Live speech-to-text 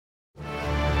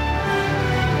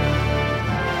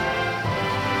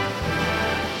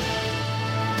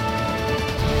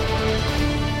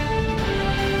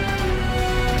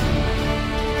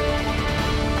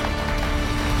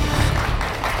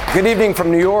Good evening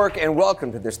from New York, and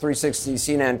welcome to this 360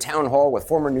 CNN Town Hall with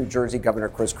former New Jersey Governor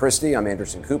Christie. I'm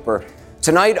Anderson Cooper.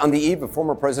 Tonight, on the eve of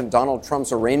former President Donald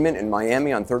Trump's arraignment in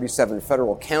Miami on 37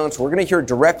 federal counts, we're going to hear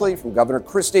directly from Governor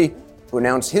Christie, who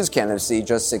announced his candidacy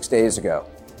just 6 days ago.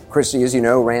 Christie, as you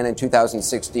know, ran in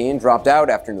 2016, dropped out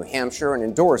after New Hampshire, and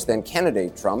endorsed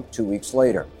then-candidate Trump 2 weeks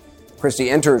later. Christie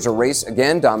enters a race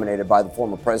again dominated by the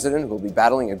former president, who will be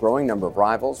battling a growing number of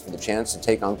rivals for the chance to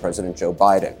take on President Joe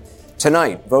Biden.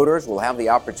 Tonight, voters will have the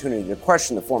opportunity to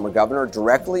question the former governor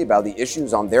directly about the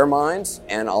issues on their minds,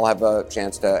 and I'll have a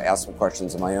chance to ask some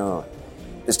questions of my own.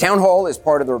 This town hall is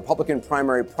part of the Republican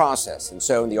primary process, and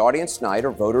so in the audience tonight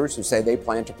are voters who say they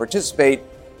plan to participate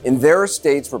in their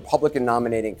state's Republican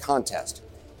nominating contest.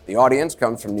 The audience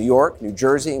comes from New York, New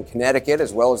Jersey, and Connecticut,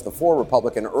 as well as the 4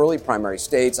 Republican early primary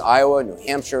states, Iowa, New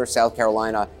Hampshire, South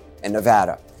Carolina, and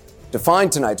Nevada. To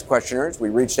find tonight's questioners, we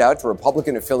reached out to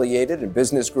Republican-affiliated and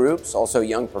business groups, also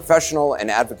young professional and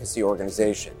advocacy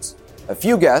organizations. A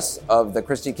few guests of the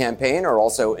Christie campaign are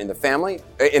also in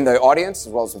the audience,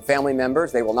 as well as some family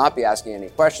members. They will not be asking any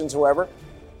questions, however.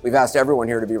 We've asked everyone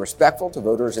here to be respectful to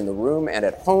voters in the room and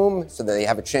at home so that they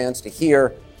have a chance to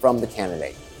hear from the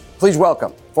candidate. Please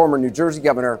welcome former New Jersey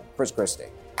Governor Christie.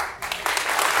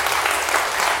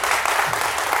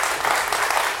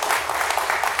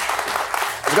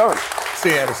 How's it going? See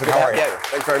you, Anderson. How are you?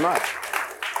 Thanks very much.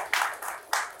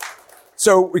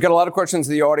 So we got a lot of questions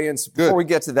in the audience. Before we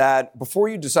get to that, before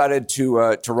you decided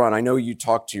to run, I know you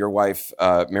talked to your wife,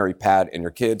 Mary Pat, and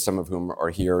your kids, some of whom are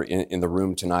here in the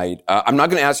room tonight. I'm not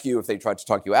going to ask you if they tried to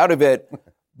talk you out of it,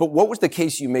 but what was the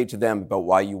case you made to them about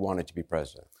why you wanted to be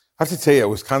president? I have to tell you, it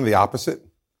was kind of the opposite.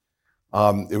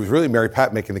 It was really Mary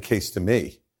Pat making the case to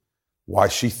me why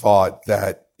she thought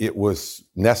that it was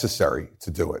necessary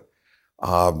to do it.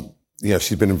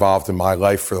 She's been involved in my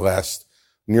life for the last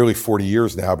nearly 40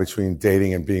 years now between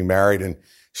dating and being married. And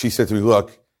she said to me,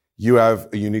 look, you have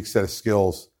a unique set of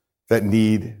skills that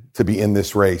need to be in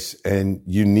this race and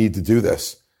you need to do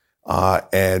this.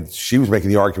 And she was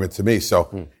making the argument to me.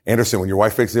 So Anderson, when your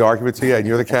wife makes the argument to you and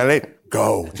you're the candidate,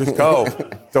 go, just go.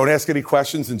 Don't ask any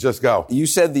questions and just go. You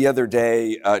said the other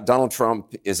day, Donald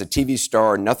Trump is a TV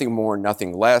star, nothing more,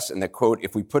 nothing less. And that, quote,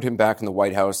 if we put him back in the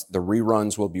White House, the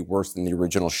reruns will be worse than the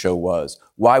original show was.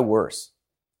 Why worse?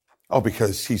 Oh,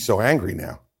 because he's so angry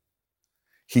now.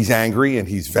 He's angry and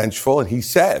he's vengeful. And he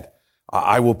said,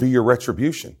 I will be your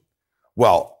retribution.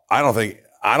 Well, I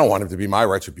don't want him to be my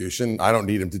retribution. I don't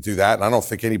need him to do that. And I don't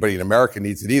think anybody in America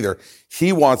needs it either.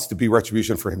 He wants to be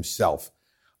retribution for himself.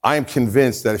 I am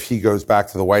convinced that if he goes back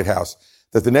to the White House,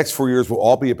 that the next 4 years will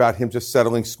all be about him just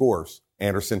settling scores,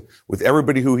 Anderson, with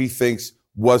everybody who he thinks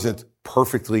wasn't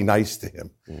perfectly nice to him.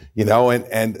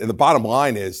 And the bottom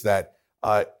line is that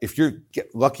if you're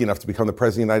lucky enough to become the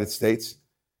president of the United States,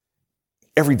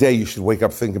 every day you should wake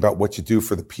up thinking about what you do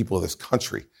for the people of this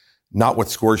country, not what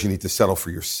scores you need to settle for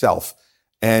yourself.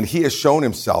 And he has shown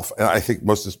himself, and I think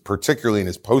most particularly in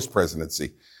his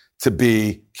post-presidency, to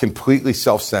be completely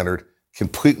self-centered,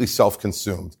 completely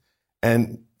self-consumed,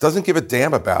 and doesn't give a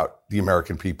damn about the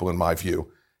American people, in my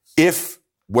view, if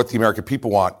what the American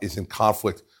people want is in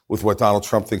conflict with what Donald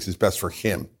Trump thinks is best for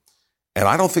him. And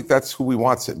I don't think that's who we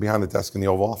want sitting behind the desk in the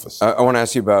Oval Office. I want to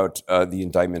ask you about the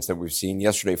indictments that we've seen.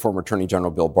 Yesterday, former Attorney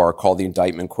General Bill Barr called the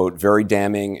indictment, quote, very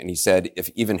damning, and he said if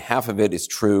even half of it is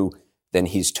true, then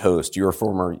he's toast. You're a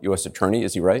former U.S. attorney,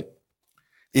 is he right?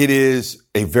 It is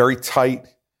a very tight,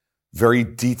 very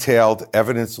detailed,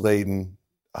 evidence-laden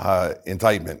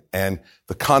indictment, and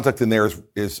the conduct in there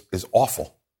is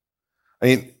awful. I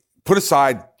mean, put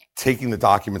aside taking the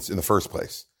documents in the first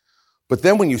place, but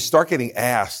then when you start getting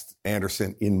asked,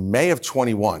 Anderson, in May of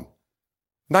 21,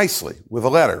 nicely, with a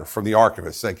letter from the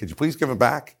archivist saying, could you please give them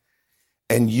back?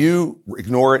 And you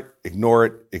ignore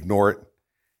it.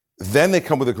 Then they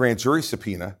come with a grand jury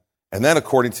subpoena, and then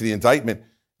according to the indictment,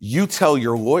 you tell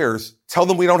your lawyers, tell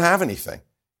them we don't have anything,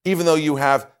 even though you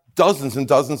have dozens and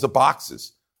dozens of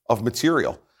boxes of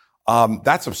material.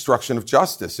 That's obstruction of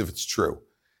justice if it's true.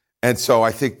 And so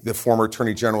I think the former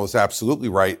Attorney General is absolutely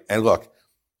right. And look,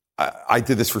 I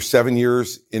did this for 7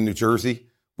 years in New Jersey.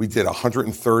 We did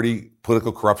 130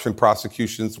 political corruption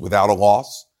prosecutions without a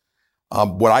loss.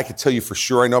 What I could tell you for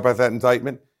sure I know about that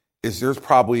indictment is there's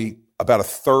probably about a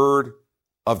third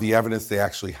of the evidence they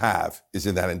actually have is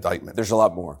in that indictment. There's a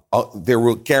lot more. There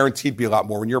will guaranteed be a lot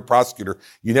more. When you're a prosecutor,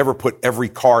 you never put every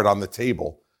card on the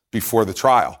table before the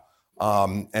trial.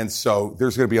 And so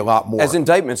there's going to be a lot more. As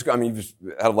indictments, I mean, you've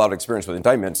had a lot of experience with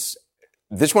indictments.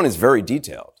 This one is very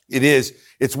detailed. It is.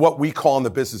 It's what we call in the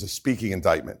business a speaking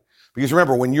indictment. Because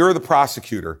remember, when you're the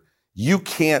prosecutor, you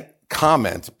can't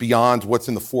comment beyond what's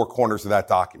in the four corners of that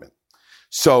document.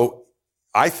 So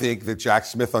I think that Jack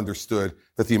Smith understood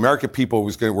that the American people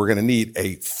were going to need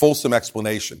a fulsome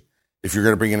explanation if you're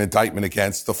going to bring an indictment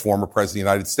against the former president of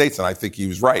the United States. And I think he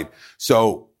was right.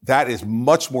 So that is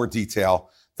much more detail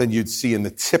than you'd see in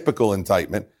the typical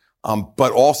indictment.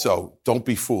 But also, don't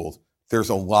be fooled. There's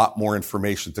a lot more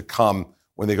information to come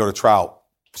when they go to trial.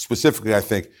 Specifically, I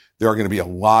think there are going to be a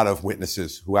lot of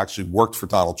witnesses who actually worked for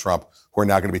Donald Trump who are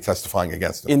now going to be testifying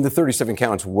against him. In the 37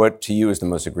 counts, what to you is the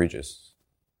most egregious?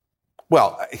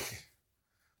 Well,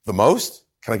 the most?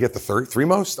 Can I get the three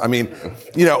most? I mean,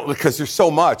 you know, because there's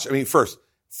so much. I mean, first,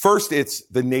 it's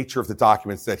the nature of the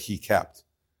documents that he kept.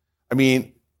 I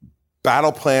mean,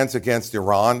 battle plans against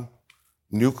Iran,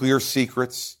 nuclear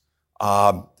secrets,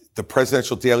 the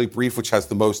presidential daily brief, which has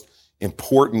the most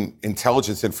important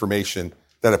intelligence information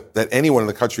that anyone in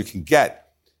the country can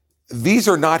get. These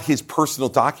are not his personal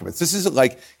documents. This isn't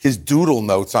like his doodle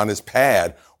notes on his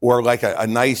pad or like a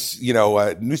nice,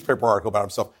 newspaper article about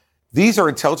himself. These are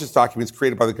intelligence documents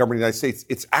created by the government of the United States.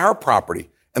 It's our property,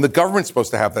 and the government's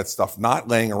supposed to have that stuff, not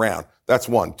laying around. That's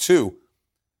one. Two,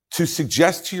 to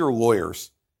suggest to your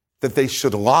lawyers that they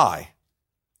should lie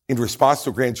in response to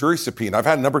a grand jury subpoena. I've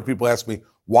had a number of people ask me,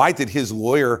 why did his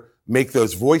lawyer make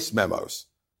those voice memos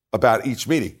about each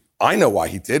meeting? I know why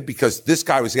he did, because this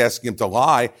guy was asking him to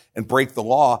lie and break the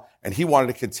law, and he wanted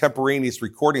a contemporaneous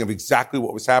recording of exactly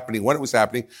what was happening, when it was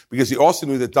happening, because he also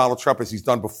knew that Donald Trump, as he's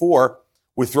done before,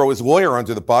 would throw his lawyer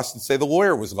under the bus and say the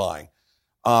lawyer was lying.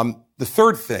 The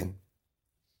third thing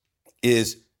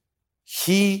is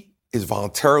he is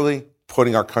voluntarily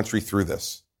putting our country through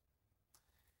this.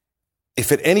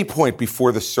 If at any point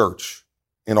before the search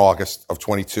in August of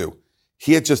 22,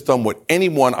 he had just done what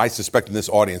anyone I suspect in this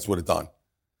audience would have done,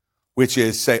 which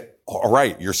is say, all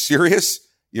right, you're serious?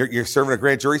 You're serving a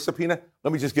grand jury subpoena?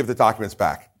 Let me just give the documents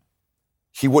back.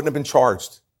 He wouldn't have been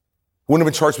charged. He wouldn't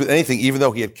have been charged with anything, even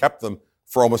though he had kept them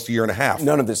for almost a year and a half.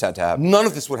 None of this had to happen. None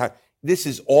of this would happen. This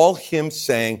is all him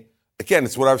saying, again,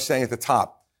 it's what I was saying at the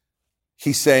top.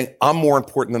 He's saying, I'm more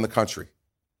important than the country.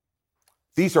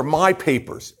 These are my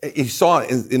papers. You saw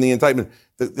in the indictment,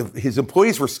 his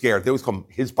employees were scared. They always call them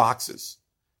his boxes.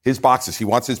 His boxes. He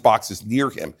wants his boxes near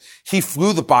him. He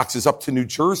flew the boxes up to New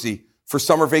Jersey for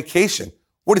summer vacation.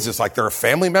 What is this, like they're a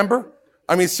family member?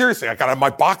 I mean, seriously, I got to have my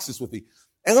boxes with me.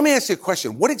 And let me ask you a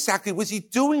question. What exactly was he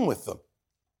doing with them?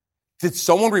 Did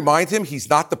someone remind him he's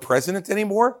not the president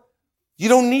anymore? You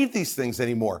don't need these things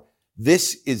anymore.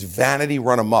 This is vanity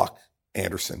run amok,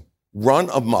 Anderson.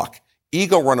 Run amok.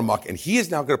 Ego run amok. And he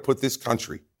is now going to put this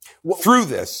country through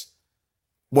this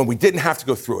when we didn't have to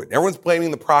go through it. Everyone's blaming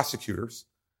the prosecutors.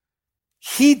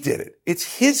 He did it.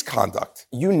 It's his conduct.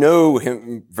 You know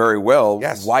him very well.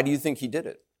 Yes. Why do you think he did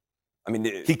it? I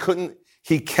mean,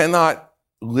 he cannot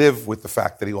live with the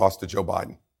fact that he lost to Joe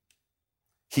Biden.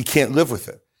 He can't live with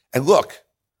it. And look,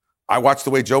 I watched the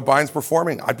way Joe Biden's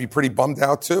performing. I'd be pretty bummed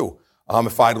out too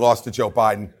if I'd lost to Joe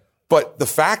Biden. But the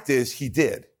fact is he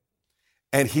did.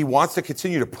 And he wants to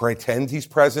continue to pretend he's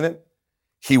president.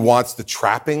 He wants the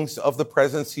trappings of the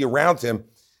presidency around him.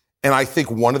 And I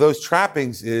think one of those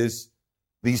trappings is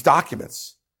these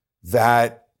documents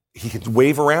that he can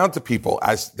wave around to people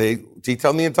as they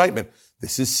detail in the indictment.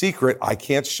 This is secret. I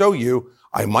can't show you.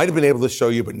 I might have been able to show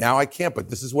you, but now I can't. But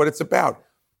this is what it's about.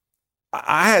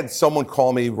 I had someone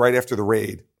call me right after the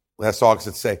raid last August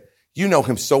and say, you know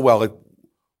him so well. Like,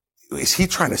 is he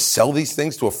trying to sell these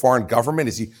things to a foreign government?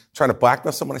 Is he trying to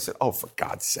blackmail someone? I said, oh, for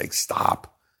God's sake,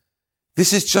 stop.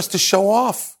 This is just to show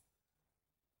off.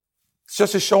 It's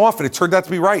just to show off. And it turned out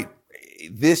to be right.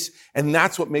 And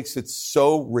that's what makes it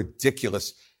so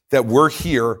ridiculous that we're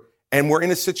here and we're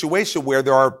in a situation where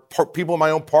there are people in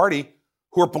my own party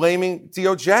who are blaming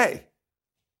DOJ.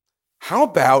 How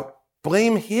about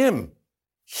blame him?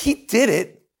 He did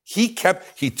it. He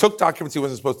took documents he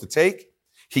wasn't supposed to take.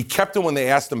 He kept them when they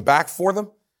asked him back for them.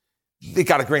 They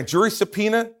got a grand jury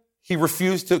subpoena. He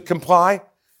refused to comply.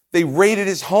 They raided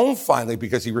his home finally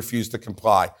because he refused to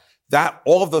comply.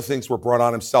 All of those things were brought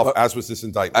on himself, as was this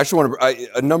indictment. I actually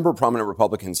a number of prominent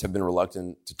Republicans have been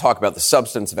reluctant to talk about the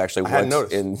substance of actually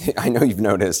what's in. I know you've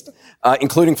noticed,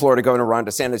 including Florida Governor Ron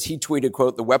DeSantis. He tweeted,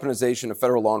 quote, the weaponization of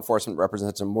federal law enforcement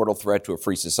represents a mortal threat to a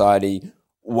free society.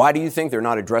 Why do you think they're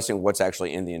not addressing what's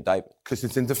actually in the indictment? Because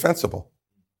it's indefensible.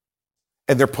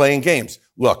 And they're playing games.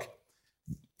 Look,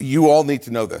 you all need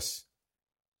to know this.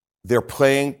 They're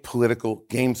playing political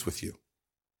games with you.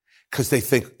 Because they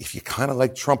think if you kind of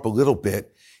like Trump a little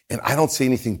bit, and I don't say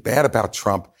anything bad about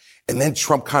Trump, and then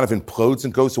Trump kind of implodes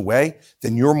and goes away,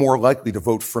 then you're more likely to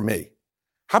vote for me.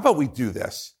 How about we do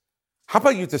this? How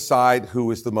about you decide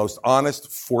who is the most honest,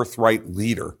 forthright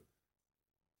leader,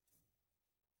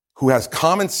 who has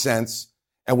common sense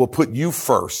and we'll put you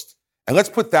first. And let's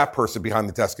put that person behind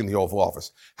the desk in the Oval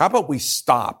Office. How about we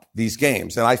stop these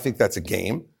games? And I think that's a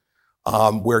game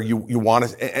where you want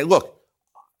to. And look,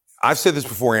 I've said this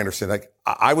before, Anderson. Like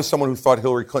I was someone who thought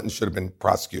Hillary Clinton should have been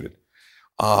prosecuted,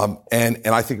 and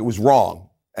I think it was wrong.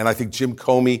 And I think Jim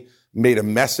Comey made a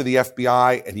mess of the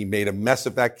FBI, and he made a mess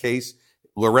of that case.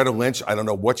 Loretta Lynch, I don't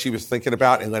know what she was thinking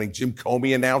about in letting Jim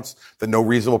Comey announce that no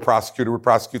reasonable prosecutor would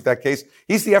prosecute that case.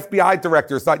 He's the FBI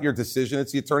director. It's not your decision.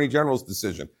 It's the Attorney General's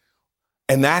decision.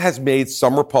 And that has made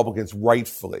some Republicans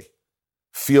rightfully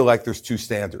feel like there's two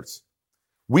standards.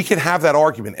 We can have that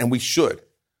argument, and we should.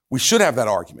 We should have that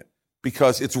argument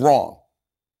because it's wrong.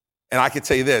 And I can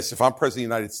tell you this, if I'm president of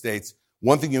the United States,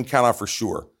 one thing you can count on for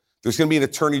sure, there's going to be an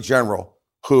attorney general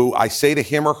who I say to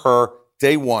him or her,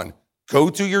 day one, go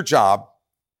do your job,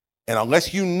 and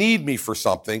unless you need me for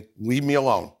something, leave me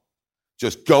alone.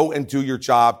 Just go and do your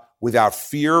job without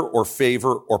fear or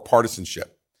favor or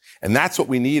partisanship. And that's what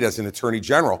we need as an attorney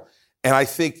general. And I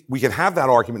think we can have that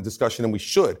argument discussion, and we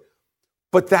should.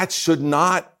 But that should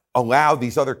not allow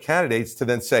these other candidates to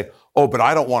then say, oh, but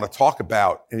I don't want to talk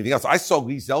about anything else. I saw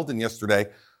Lee Zeldin yesterday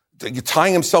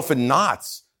tying himself in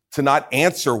knots to not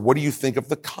answer, what do you think of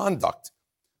the conduct?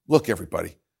 Look,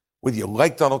 everybody, whether you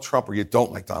like Donald Trump or you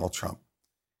don't like Donald Trump,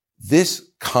 this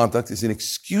conduct is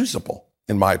inexcusable,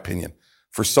 in my opinion,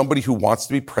 for somebody who wants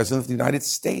to be president of the United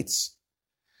States.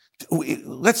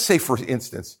 Let's say, for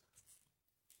instance,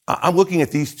 I'm looking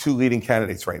at these two leading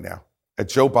candidates right now, at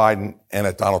Joe Biden and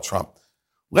at Donald Trump.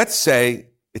 Let's say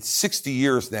it's 60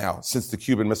 years now since the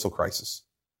Cuban Missile Crisis.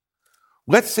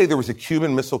 Let's say there was a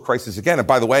Cuban Missile Crisis again. And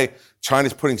by the way,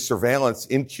 China's putting surveillance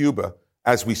in Cuba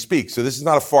as we speak. So this is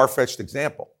not a far-fetched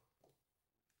example.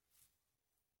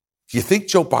 Do you think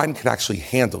Joe Biden could actually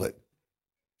handle it?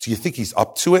 Do you think he's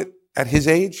up to it at his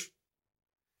age?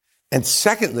 And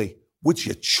secondly, would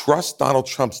you trust Donald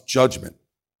Trump's judgment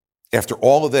after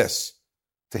all of this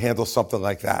to handle something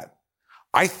like that?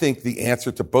 I think the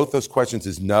answer to both those questions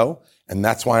is no, and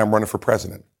that's why I'm running for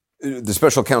president. The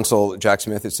special counsel, Jack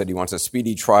Smith, has said he wants a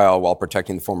speedy trial while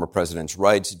protecting the former president's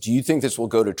rights. Do you think this will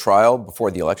go to trial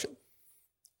before the election?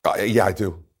 Yeah, I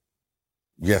do.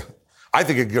 Yeah. I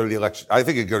think it could go to the election. I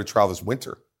think it could go to trial this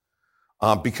winter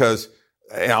because,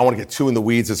 and I want to get too in the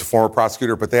weeds as a former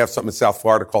prosecutor, but they have something in South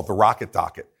Florida called the Rocket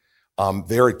Docket.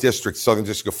 They're a district, Southern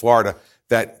District of Florida,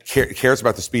 that cares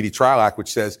about the Speedy Trial Act,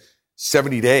 which says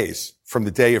 70 days from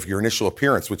the day of your initial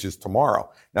appearance, which is tomorrow.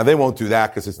 Now, they won't do that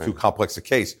because it's too complex a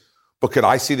case. But could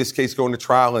I see this case going to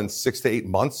trial in 6 to 8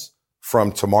 months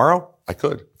from tomorrow? I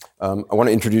could. I want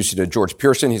to introduce you to George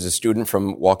Pearson. He's a student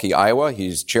from Waukee, Iowa.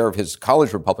 He's chair of his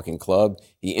college Republican club.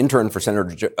 He interned for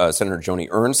Senator Joni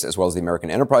Ernst, as well as the American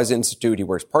Enterprise Institute. He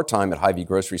works part-time at Hy-Vee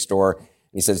Grocery Store. And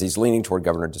he says he's leaning toward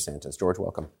Governor DeSantis. George,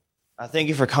 welcome. Thank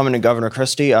you for coming to Governor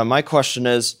Christie. My question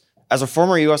is, as a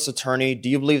former U.S. attorney, do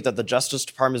you believe that the Justice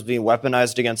Department is being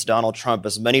weaponized against Donald Trump,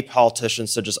 as many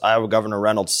politicians such as Iowa Governor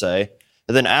Reynolds say?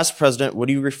 And then as president, would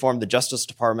you reform the Justice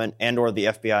Department and or the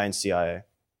FBI and CIA?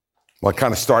 Well, I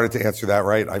kind of started to answer that,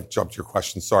 right? I jumped your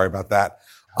question. Sorry about that.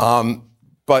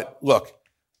 But look,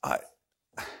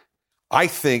 I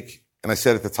think, and I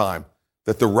said at the time,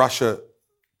 that the Russia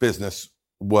business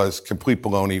was complete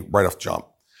baloney right off jump.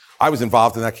 I was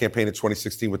involved in that campaign in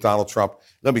 2016 with Donald Trump.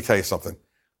 Let me tell you something.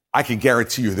 I can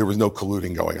guarantee you there was no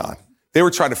colluding going on. They were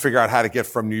trying to figure out how to get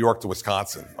from New York to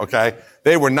Wisconsin, okay?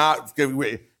 They were not,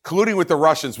 colluding with the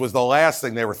Russians was the last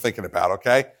thing they were thinking about,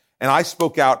 okay? And I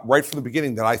spoke out right from the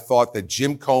beginning that I thought that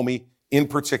Jim Comey, in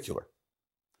particular,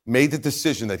 made the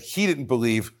decision that he didn't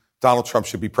believe Donald Trump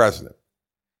should be president.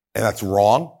 And that's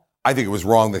wrong. I think it was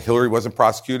wrong that Hillary wasn't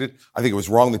prosecuted. I think it was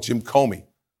wrong that Jim Comey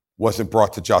wasn't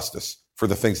brought to justice for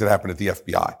the things that happened at the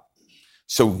FBI.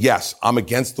 So yes, I'm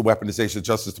against the weaponization of the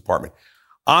Justice Department.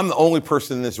 I'm the only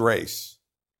person in this race,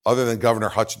 other than Governor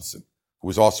Hutchinson, who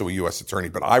was also a U.S. attorney,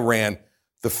 but I ran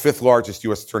the 5th largest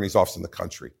U.S. attorney's office in the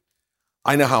country.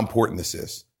 I know how important this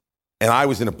is. And I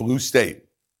was in a blue state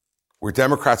where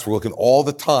Democrats were looking all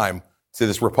the time to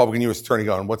this Republican U.S. attorney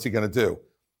going, what's he going to do?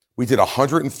 We did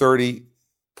 130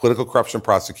 political corruption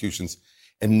prosecutions,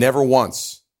 and never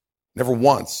once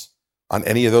on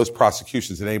any of those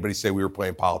prosecutions did anybody say we were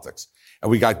playing politics. And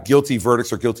we got guilty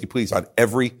verdicts or guilty pleas on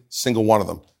every single one of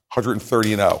them,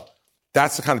 130-0.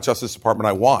 That's the kind of Justice Department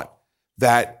I want,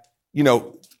 that,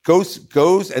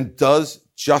 goes and does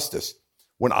justice.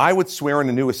 When I would swear in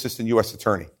a new assistant U.S.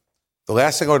 attorney, the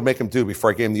last thing I would make him do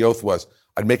before I gave him the oath was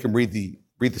I'd make him read the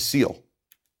seal.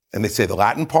 And they'd say the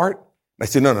Latin part. And I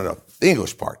said, no, the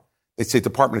English part. They'd say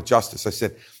Department of Justice. I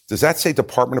said, does that say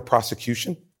Department of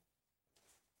Prosecution?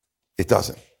 It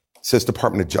doesn't. It says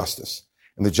Department of Justice.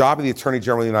 And the job of the Attorney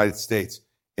General of the United States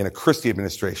in a Christie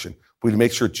administration will be to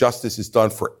make sure justice is done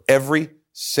for every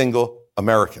single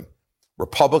American.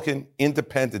 Republican,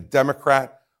 independent,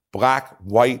 Democrat, black,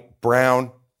 white,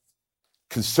 brown,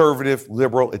 conservative,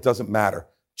 liberal, it doesn't matter.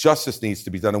 Justice needs to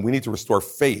be done, and we need to restore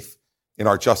faith in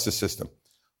our justice system.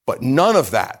 But none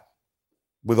of that,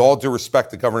 with all due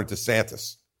respect to Governor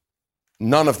DeSantis,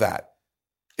 none of that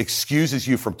excuses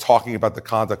you from talking about the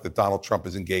conduct that Donald Trump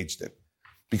is engaged in.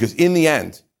 Because in the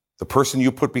end, the person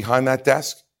you put behind that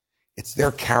desk, it's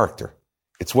their character.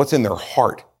 It's what's in their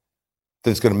heart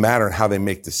that is going to matter in how they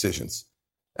make decisions.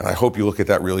 And I hope you look at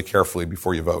that really carefully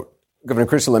before you vote. Governor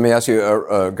Christie, let me ask you,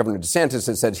 Governor DeSantis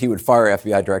has said he would fire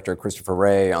FBI Director Christopher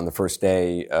Wray on the first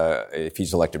day if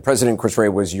he's elected president. Chris Wray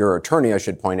was your attorney, I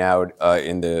should point out,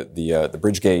 in the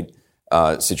Bridgegate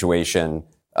situation.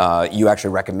 You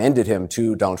actually recommended him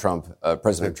to Donald Trump,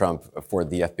 President Trump, for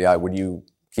the FBI. Would you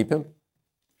keep him?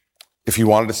 If he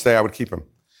wanted to stay, I would keep him.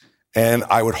 And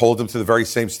I would hold him to the very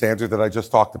same standard that I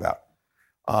just talked about.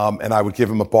 And I would give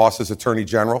him a boss as Attorney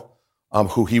General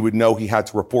who he would know he had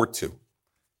to report to,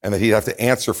 and that he'd have to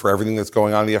answer for everything that's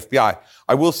going on in the FBI.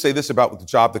 I will say this about the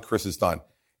job that Chris has done.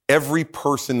 Every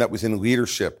person that was in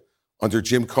leadership under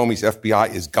Jim Comey's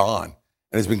FBI is gone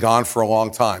and has been gone for a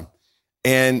long time.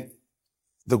 And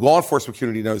the law enforcement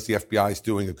community knows the FBI is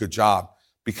doing a good job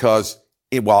because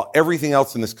while everything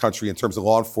else in this country in terms of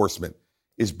law enforcement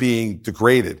is being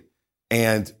degraded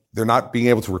and they're not being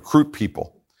able to recruit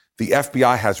people, the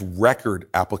FBI has record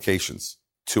applications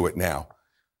to it now.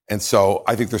 And so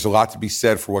I think there's a lot to be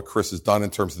said for what Chris has done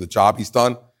in terms of the job he's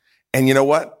done. And you know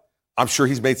what? I'm sure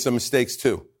he's made some mistakes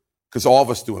too, because all of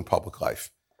us do in public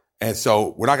life. And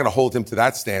so we're not going to hold him to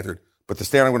that standard, but the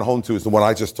standard I'm going to hold him to is the one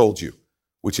I just told you,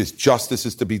 which is justice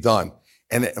is to be done.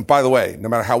 And by the way, no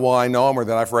matter how well I know him or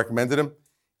that I've recommended him,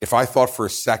 if I thought for a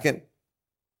second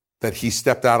that he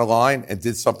stepped out of line and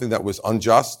did something that was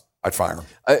unjust, I'd fire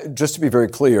him. Just to be very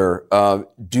clear,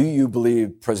 do you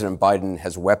believe President Biden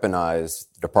has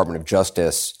weaponized the Department of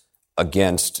Justice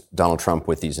against Donald Trump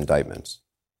with these indictments?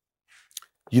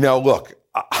 You know, look,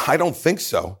 I don't think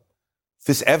so.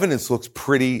 This evidence looks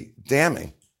pretty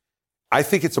damning. I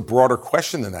think it's a broader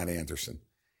question than that, Anderson.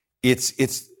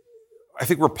 I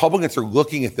think Republicans are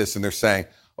looking at this and they're saying,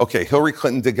 okay, Hillary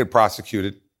Clinton did get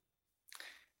prosecuted.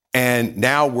 And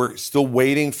now we're still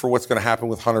waiting for what's going to happen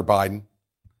with Hunter Biden.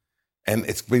 And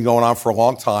it's been going on for a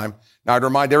long time. Now, I'd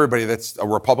remind everybody that's a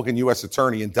Republican U.S.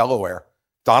 attorney in Delaware,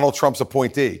 Donald Trump's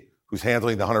appointee, who's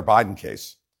handling the Hunter Biden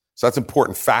case. So that's an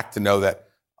important fact to know that,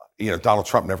 Donald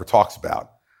Trump never talks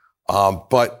about.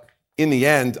 But in the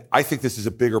end, I think this is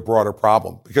a bigger, broader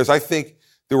problem because I think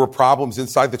there were problems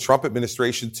inside the Trump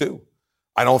administration too.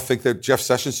 I don't think that Jeff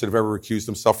Sessions should have ever recused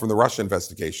himself from the Russia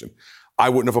investigation. I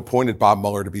wouldn't have appointed Bob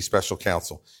Mueller to be special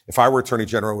counsel. If I were Attorney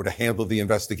General, I would have handled the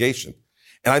investigation.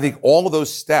 And I think all of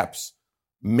those steps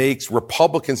makes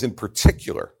Republicans in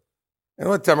particular, and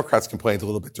what Democrats complained a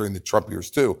little bit during the Trump years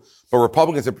too, but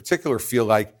Republicans in particular feel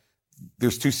like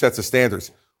there's two sets of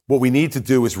standards. What we need to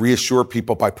do is reassure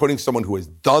people by putting someone who has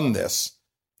done this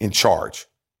in charge.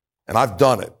 And I've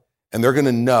done it. And they're going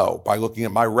to know by looking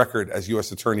at my record as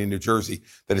U.S. Attorney in New Jersey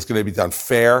that it's going to be done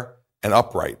fair and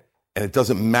upright. And it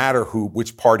doesn't matter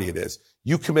which party it is.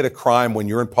 You commit a crime when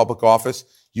you're in public office,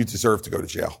 you deserve to go to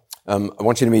jail. I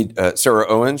want you to meet Sarah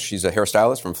Owens. She's a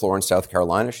hairstylist from Florence, South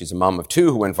Carolina. She's a mom of two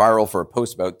who went viral for a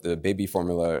post about the baby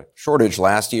formula shortage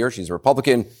last year. She's a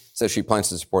Republican, says she plans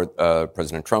to support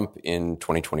President Trump in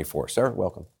 2024. Sarah,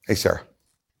 welcome. Hey, Sarah.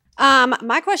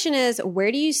 My question is,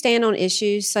 where do you stand on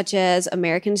issues such as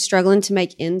Americans struggling to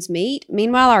make ends meet?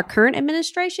 Meanwhile, our current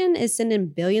administration is sending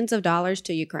billions of dollars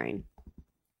to Ukraine.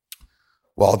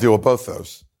 Well, I'll deal with both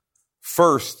those.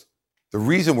 First, the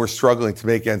reason we're struggling to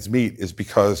make ends meet is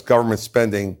because government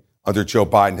spending under Joe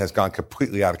Biden has gone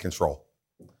completely out of control.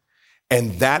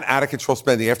 And that out of control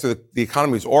spending, after the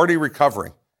economy was already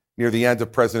recovering near the end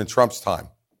of President Trump's time,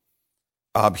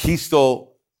 he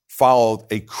still followed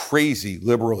a crazy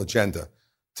liberal agenda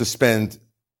to spend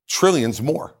trillions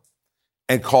more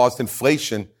and caused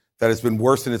inflation that has been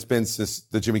worse than it's been since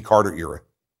the Jimmy Carter era.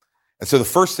 And so the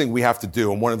first thing we have to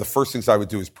do, and one of the first things I would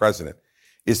do as president,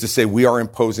 is to say we are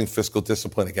imposing fiscal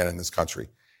discipline again in this country.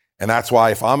 And that's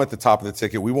why if I'm at the top of the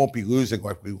ticket, we won't be losing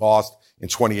like we lost in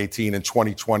 2018 and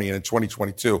 2020 and in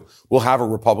 2022. We'll have a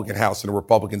Republican House and a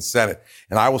Republican Senate.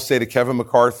 And I will say to Kevin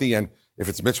McCarthy, and if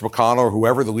it's Mitch McConnell or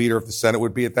whoever the leader of the Senate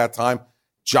would be at that time,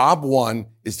 job one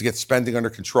is to get spending under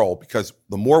control because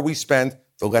the more we spend,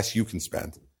 the less you can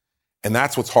spend. And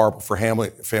that's what's horrible for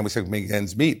families that make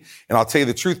ends meet. And I'll tell you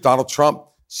the truth, Donald Trump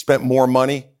spent more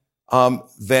money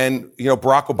than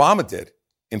Barack Obama did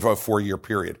in a 4-year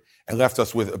period and left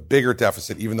us with a bigger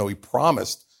deficit, even though he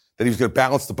promised that he was going to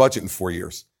balance the budget in 4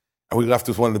 years. And we left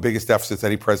with one of the biggest deficits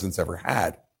any president's ever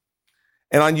had.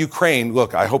 And on Ukraine,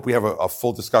 look, I hope we have a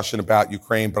full discussion about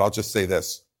Ukraine, but I'll just say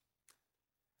this.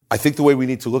 I think the way we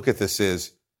need to look at this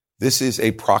is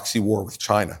a proxy war with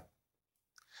China.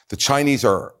 The Chinese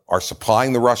are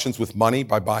supplying the Russians with money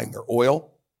by buying their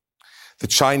oil. The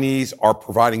Chinese are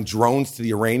providing drones to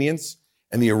the Iranians,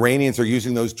 and the Iranians are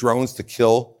using those drones to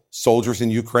kill soldiers in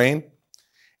Ukraine.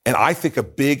 And I think a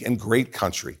big and great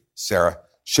country, Sarah,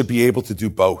 should be able to do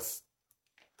both.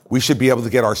 We should be able to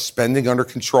get our spending under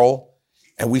control,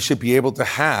 and we should be able to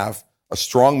have a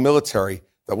strong military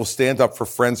that will stand up for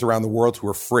friends around the world who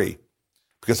are free.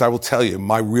 Because I will tell you,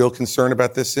 my real concern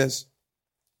about this is,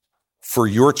 for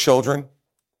your children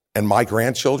and my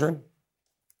grandchildren,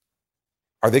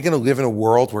 are they going to live in a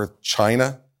world where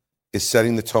China is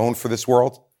setting the tone for this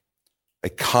world? A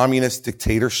communist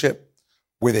dictatorship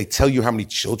where they tell you how many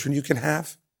children you can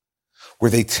have?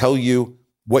 Where they tell you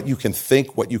what you can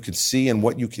think, what you can see, and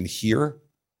what you can hear?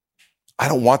 I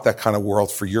don't want that kind of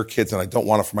world for your kids, and I don't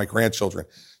want it for my grandchildren.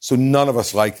 So none of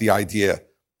us like the idea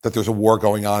that there's a war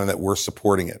going on and that we're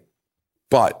supporting it.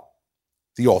 But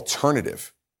the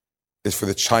alternative is for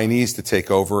the Chinese to take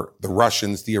over, the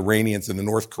Russians, the Iranians, and the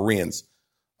North Koreans,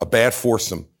 a bad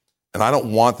foursome. And I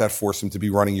don't want that foursome to be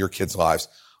running your kids' lives.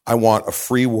 I want a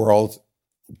free world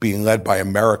being led by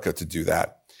America to do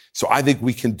that. So I think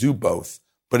we can do both.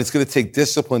 But it's going to take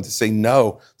discipline to say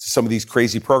no to some of these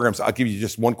crazy programs. I'll give you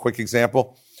just one quick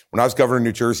example. When I was governor of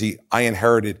New Jersey, I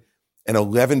inherited an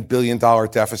 $11 billion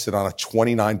deficit on a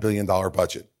 $29 billion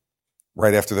budget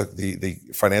right after the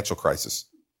financial crisis.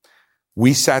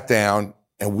 We sat down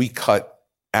and we cut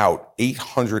out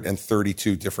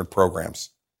 832 different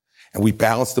programs. And we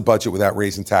balanced the budget without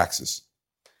raising taxes.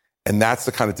 And that's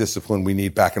the kind of discipline we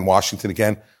need back in Washington.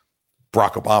 Again,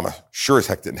 Barack Obama sure as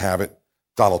heck didn't have it.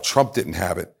 Donald Trump didn't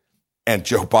have it. And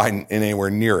Joe Biden ain't anywhere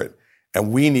near it.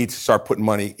 And we need to start putting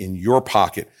money in your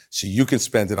pocket so you can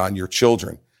spend it on your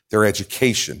children, their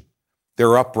education,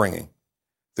 their upbringing,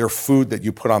 their food that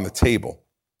you put on the table.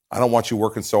 I don't want you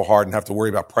working so hard and have to worry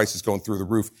about prices going through the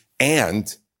roof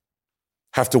and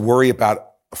have to worry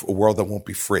about a world that won't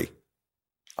be free.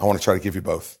 I want to try to give you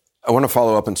both. I want to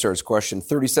follow up on Sarah's question.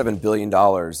 $37 billion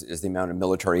is the amount of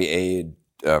military aid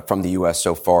from the U.S.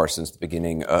 so far since the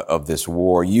beginning of this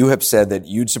war. You have said that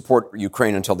you'd support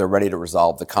Ukraine until they're ready to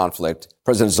resolve the conflict.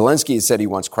 President Zelensky has said he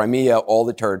wants Crimea, all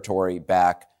the territory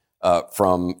back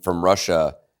from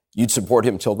Russia. You'd support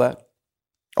him till that?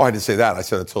 Oh, I didn't say that. I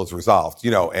said until it's resolved.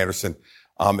 You know, Anderson,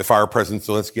 if I were President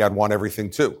Zelensky, I'd want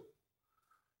everything too.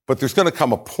 But there's going to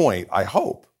come a point, I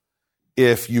hope,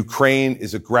 if Ukraine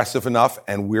is aggressive enough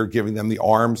and we're giving them the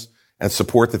arms and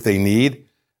support that they need,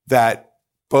 that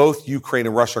both Ukraine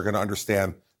and Russia are going to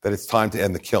understand that it's time to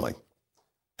end the killing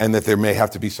and that there may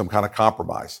have to be some kind of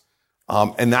compromise.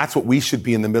 And that's what we should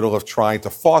be in the middle of trying to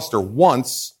foster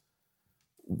once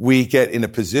we get in a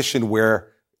position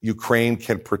where Ukraine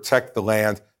can protect the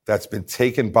land that's been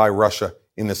taken by Russia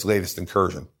in this latest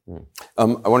incursion. I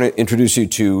want to introduce you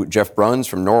to Jeff Bruns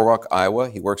from Norwalk, Iowa.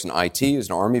 He works in IT. He's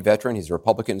an Army veteran. He's a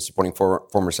Republican supporting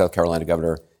former South Carolina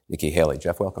Governor Nikki Haley.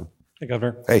 Jeff, welcome. Hey,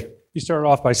 Governor. Hey. You started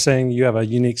off by saying you have a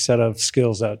unique set of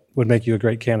skills that would make you a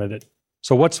great candidate.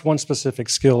 So what's one specific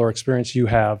skill or experience you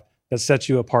have that sets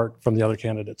you apart from the other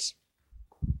candidates?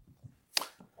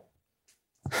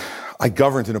 I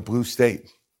governed in a blue state,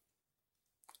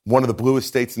 one of the bluest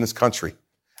states in this country,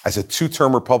 as a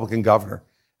two-term Republican governor,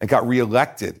 and got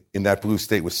reelected in that blue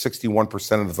state with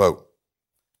 61% of the vote.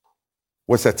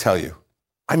 What's that tell you?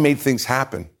 I made things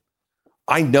happen.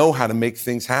 I know how to make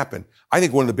things happen. I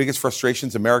think one of the biggest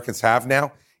frustrations Americans have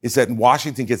now is that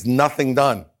Washington gets nothing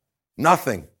done.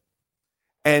 Nothing.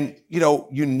 And,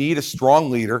 you need a strong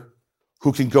leader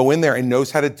who can go in there and knows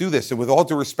how to do this. And with all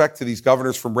due respect to these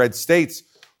governors from red states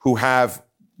who have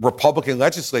Republican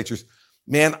legislatures,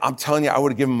 man, I'm telling you, I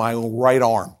would have given my right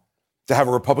arm to have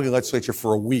a Republican legislature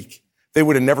for a week. They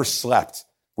would have never slept.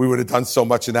 We would have done so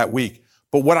much in that week.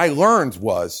 But what I learned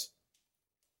was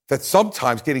that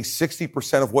sometimes getting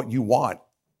 60% of what you want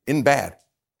isn't bad.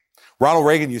 Ronald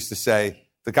Reagan used to say,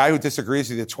 the guy who disagrees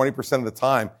with you 20% of the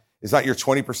time is not your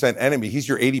 20% enemy. He's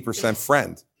your 80%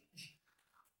 friend.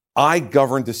 I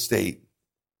governed a state.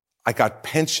 I got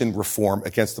pension reform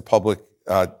against the public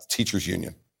teachers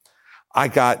union. I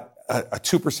got a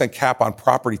 2% cap on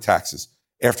property taxes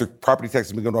after property taxes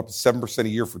have been going up to 7% a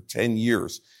year for 10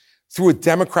 years through a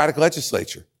Democratic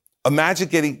legislature. Imagine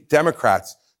getting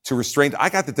Democrats to restrain. I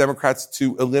got the Democrats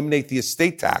to eliminate the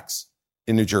estate tax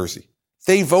in New Jersey.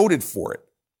 They voted for it.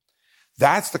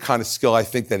 That's the kind of skill I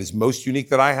think that is most unique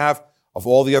that I have of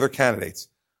all the other candidates.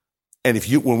 And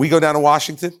when we go down to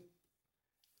Washington,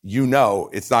 you know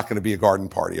it's not going to be a garden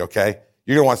party, okay?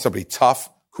 You're going to want somebody tough,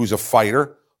 who's a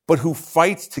fighter, but who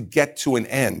fights to get to an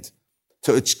end,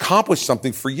 to accomplish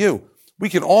something for you. We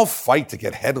can all fight to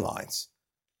get headlines.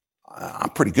 I'm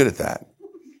pretty good at that.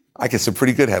 I get some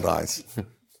pretty good headlines.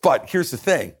 But here's the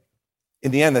thing.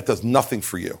 In the end, that does nothing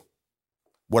for you.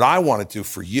 What I want to do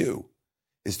for you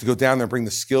is to go down there and bring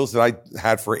the skills that I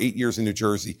had for 8 years in New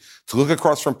Jersey, to look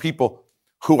across from people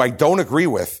who I don't agree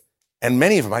with, and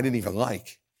many of them I didn't even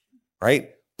like,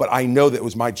 right? But I know that it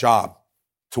was my job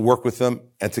to work with them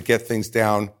and to get things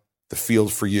down the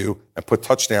field for you and put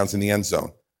touchdowns in the end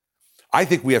zone. I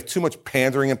think we have too much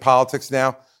pandering in politics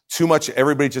now, too much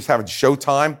everybody just having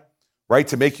showtime, right,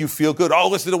 to make you feel good. Oh,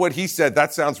 listen to what he said.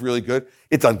 That sounds really good.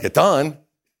 It doesn't get done,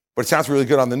 but it sounds really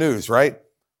good on the news, right?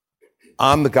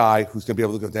 I'm the guy who's going to be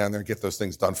able to go down there and get those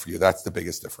things done for you. That's the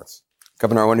biggest difference.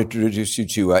 Governor, I want to introduce you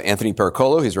to Anthony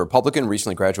Pericolo. He's a Republican,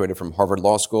 recently graduated from Harvard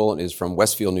Law School, and is from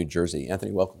Westfield, New Jersey.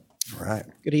 Anthony, welcome. All right.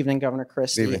 Good evening, Governor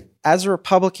Christie. Good evening. As a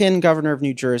Republican governor of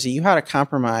New Jersey, you had a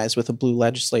compromise with a blue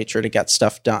legislature to get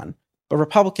stuff done. But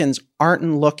Republicans aren't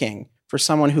looking for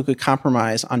someone who could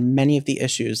compromise on many of the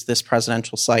issues this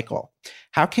presidential cycle.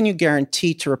 How can you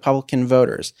guarantee to Republican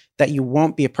voters that you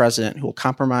won't be a president who will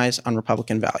compromise on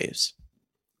Republican values?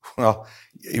 Well,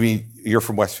 I mean, you're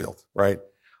from Westfield, right?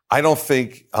 I don't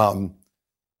think cutting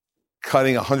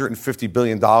 $150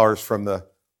 billion from the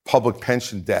public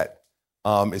pension debt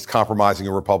is compromising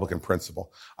a Republican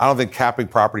principle. I don't think capping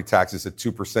property taxes at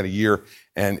 2% a year,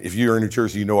 and if you're in New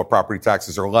Jersey, you know what property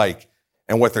taxes are like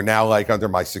and what they're now like under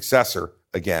my successor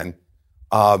again.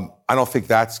 I don't think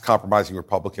that's compromising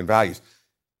Republican values.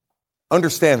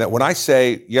 Understand that when I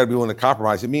say you got to be willing to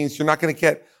compromise, it means you're not going to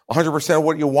get 100% of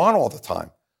what you want all the time.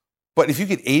 But if you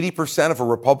get 80% of a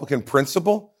Republican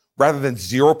principle rather than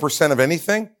 0% of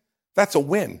anything, that's a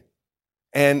win.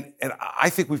 And I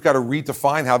think we've got to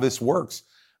redefine how this works.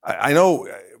 I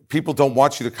know people don't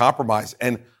want you to compromise,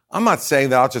 and I'm not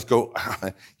saying that I'll just go,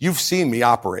 you've seen me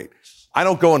operate. I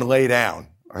don't go and lay down,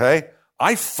 okay?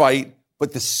 I fight,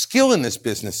 but the skill in this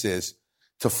business is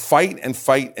to fight and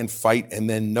fight and fight, and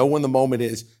then know when the moment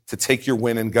is to take your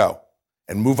win and go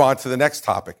and move on to the next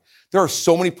topic. There are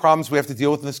so many problems we have to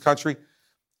deal with in this country.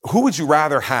 Who would you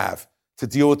rather have to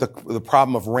deal with the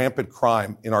problem of rampant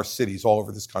crime in our cities all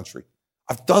over this country?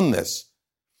 I've done this.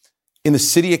 In the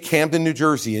city of Camden, New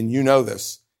Jersey, and you know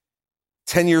this,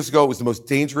 10 years ago, it was the most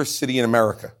dangerous city in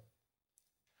America.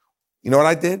 You know what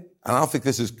I did? And I don't think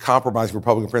this is compromising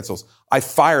Republican principles. I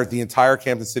fired the entire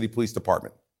Camden City Police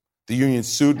Department. The union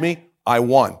sued me. I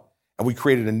won. And we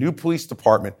created a new police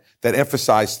department that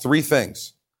emphasized three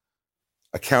things: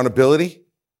 accountability,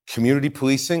 community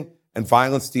policing, and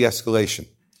violence de-escalation.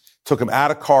 Took them out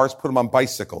of cars, put them on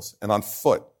bicycles and on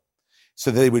foot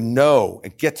so that they would know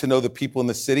and get to know the people in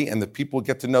the city, and the people would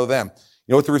get to know them.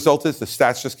 You know what the result is? The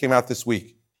stats just came out this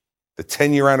week. The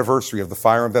 10-year anniversary of the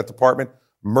firing of that department,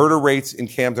 murder rates in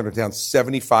Camden are down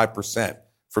 75%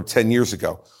 from 10 years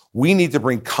ago. We need to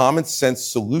bring common sense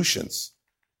solutions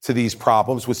to these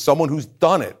problems with someone who's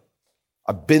done it.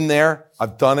 I've been there.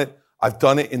 I've done it. I've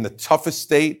done it in the toughest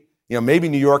state. You know, maybe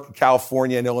New York and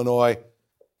California and Illinois,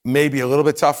 maybe a little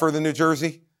bit tougher than New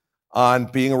Jersey on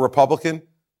being a Republican,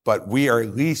 but we are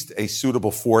at least a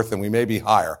suitable fourth, and we may be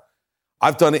higher.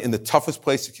 I've done it in the toughest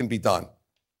place it can be done.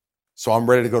 So I'm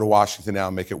ready to go to Washington now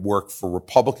and make it work for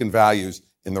Republican values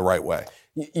in the right way.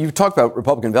 You talked about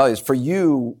Republican values. For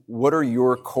you, what are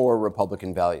your core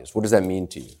Republican values? What does that mean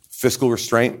to you? Fiscal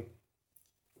restraint,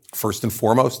 first and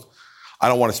foremost. I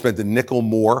don't want to spend a nickel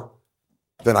more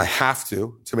than I have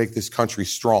to make this country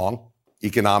strong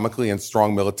economically and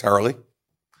strong militarily,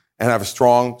 and have a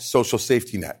strong social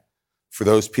safety net for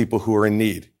those people who are in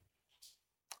need.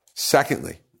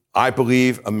 Secondly, I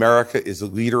believe America is a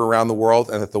leader around the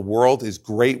world, and that the world is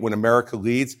great when America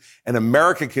leads, and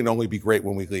America can only be great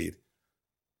when we lead.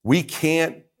 We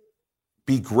can't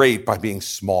be great by being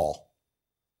small.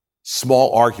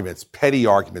 Small arguments, petty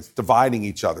arguments, dividing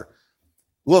each other.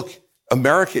 Look,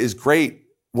 America is great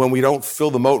when we don't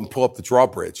fill the moat and pull up the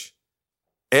drawbridge.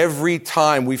 Every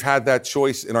time we've had that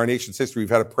choice in our nation's history, we've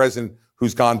had a president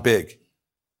who's gone big.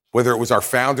 Whether it was our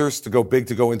founders to go big,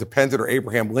 to go independent, or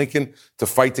Abraham Lincoln to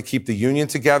fight to keep the Union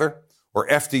together, or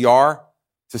FDR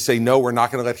to say, no, we're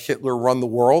not going to let Hitler run the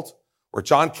world, or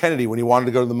John Kennedy when he wanted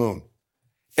to go to the moon.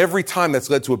 Every time that's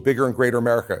led to a bigger and greater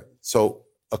America. So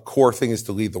a core thing is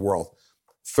to lead the world.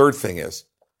 Third thing is,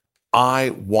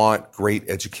 I want great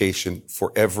education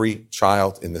for every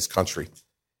child in this country.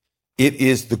 It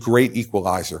is the great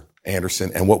equalizer,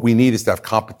 Anderson. And what we need is to have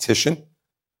competition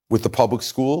with the public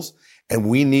schools, and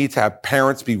we need to have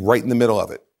parents be right in the middle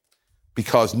of it.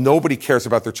 because nobody cares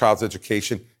about their child's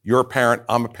education. You're a parent.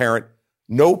 I'm a parent.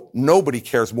 Nobody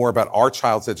cares more about our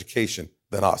child's education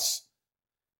than us.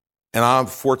 And I'm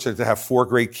fortunate to have 4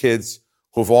 great kids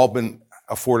who have all been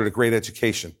afforded a great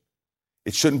education.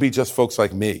 It shouldn't be just folks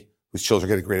like me whose children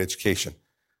get a great education.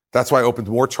 That's why I opened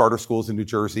more charter schools in New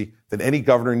Jersey than any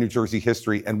governor in New Jersey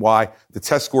history, and why the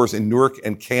test scores in Newark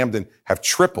and Camden have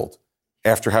tripled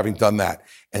after having done that.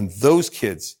 And those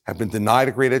kids have been denied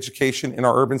a great education in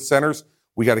our urban centers.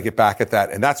 We got to get back at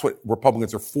that. And that's what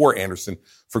Republicans are for, Anderson,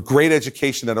 for great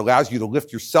education that allows you to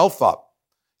lift yourself up.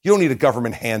 You don't need a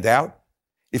government handout.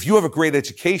 If you have a great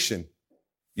education,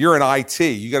 you're in IT,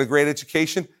 you got a great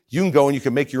education, you can go and you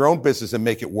can make your own business and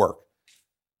make it work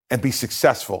and be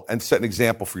successful and set an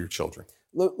example for your children.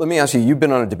 Let me ask you, you've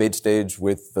been on a debate stage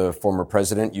with the former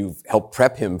president. You've helped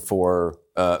prep him for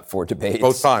debates.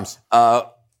 Both times.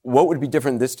 What would be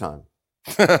different this time?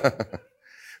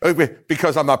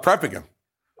 Because I'm not prepping him.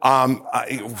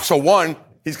 So one,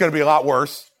 he's going to be a lot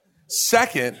worse.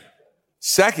 Second,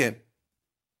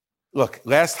 look,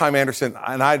 last time, Anderson,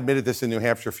 and I admitted this in New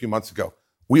Hampshire a few months ago,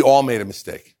 we all made a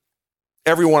mistake.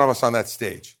 Every one of us on that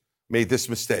stage made this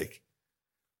mistake.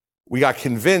 We got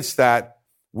convinced that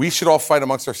we should all fight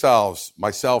amongst ourselves,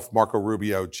 myself, Marco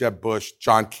Rubio, Jeb Bush,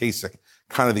 John Kasich,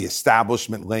 kind of the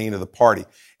establishment lane of the party.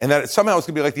 And that somehow it's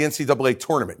going to be like the NCAA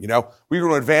tournament, you know? We were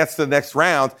going to advance to the next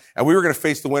round, and we were going to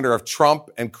face the winner of Trump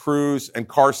and Cruz and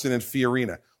Carson and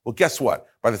Fiorina. Well, guess what?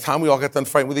 By the time we all got done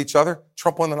fighting with each other,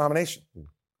 Trump won the nomination.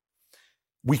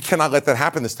 We cannot let that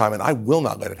happen this time, and I will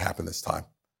not let it happen this time.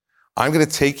 I'm going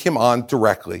to take him on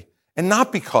directly, and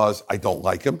not because I don't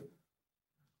like him.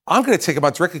 I'm going to take him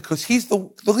on directly because he's the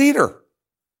leader.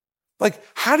 Like,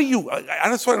 how do you, I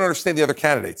just want to understand the other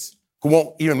candidates who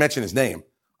won't even mention his name.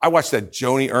 I watched that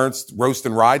Joni Ernst roast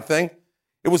and ride thing.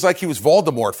 It was like he was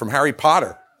Voldemort from Harry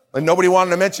Potter. Like, nobody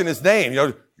wanted to mention his name.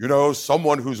 You know,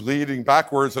 someone who's leading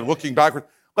backwards and looking backwards.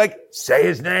 Like, say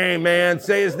his name, man,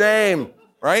 say his name,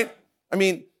 right? I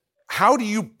mean, how do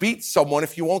you beat someone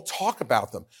if you won't talk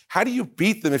about them? How do you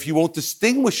beat them if you won't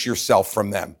distinguish yourself from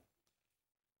them?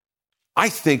 I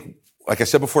think, like I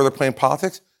said before, they're playing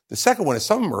politics. The second one is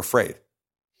some of them are afraid.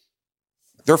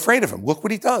 They're afraid of him. Look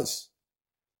what he does,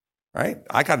 right?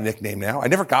 I got a nickname now. I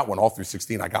never got one all through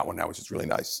 16. I got one now, which is really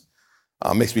nice.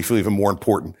 Makes me feel even more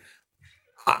important.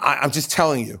 I'm just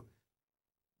telling you,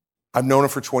 I've known him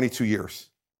for 22 years.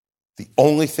 The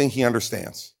only thing he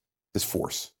understands is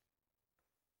force.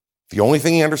 The only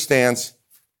thing he understands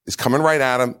is coming right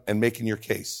at him and making your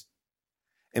case.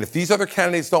 And if these other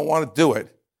candidates don't want to do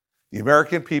it, the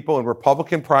American people and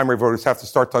Republican primary voters have to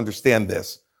start to understand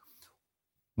this.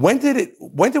 When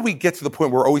did we get to the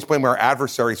point where we're always blaming our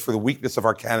adversaries for the weakness of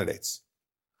our candidates?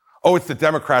 Oh, it's the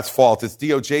Democrats' fault. It's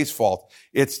DOJ's fault.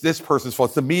 It's this person's fault.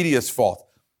 It's the media's fault.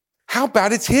 How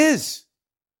about it's his?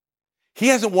 He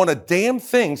hasn't won a damn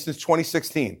thing since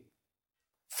 2016.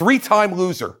 3-time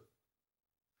loser.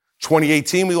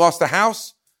 2018, we lost the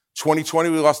House. 2020,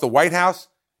 we lost the White House.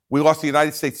 We lost the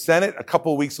United States Senate a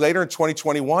couple of weeks later in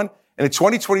 2021. And in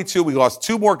 2022, we lost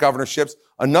 2 more governorships,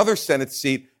 another Senate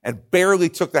seat, and barely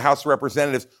took the House of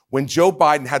Representatives when Joe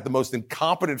Biden had the most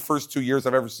incompetent first 2 years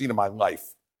I've ever seen in my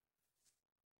life.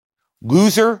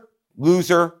 Loser,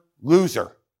 loser,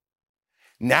 loser.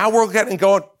 Now we're getting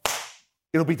going,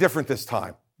 it'll be different this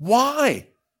time. Why?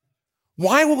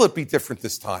 Why will it be different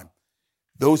this time?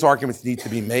 Those arguments need to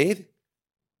be made,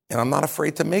 and I'm not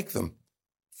afraid to make them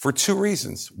for 2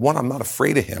 reasons. 1, I'm not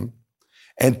afraid of him.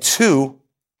 And 2,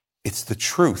 it's the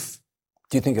truth.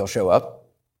 Do you think he'll show up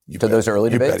to those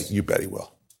early debates? You bet he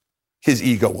will. His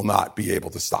ego will not be able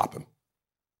to stop him.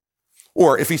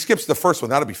 Or if he skips the first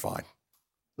one, that'll be fine.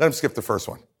 Let him skip the first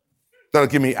one. That'll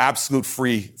give me absolute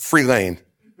free lane.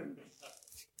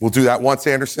 We'll do that once,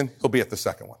 Anderson. He'll be at the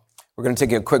second one. We're going to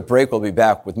take a quick break. We'll be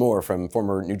back with more from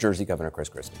former New Jersey Governor Chris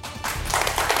Christie.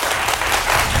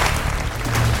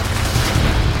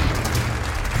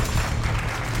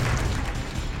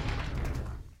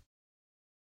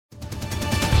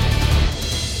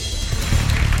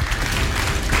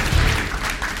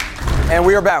 And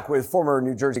we are back with former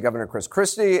New Jersey Governor Chris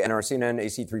Christie and our CNN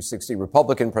AC360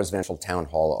 Republican presidential town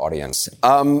hall audience.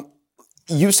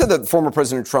 You said that former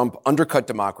President Trump undercut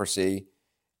democracy,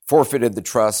 forfeited the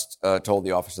trust to hold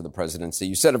the office of the presidency.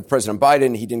 You said of President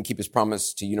Biden, he didn't keep his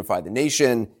promise to unify the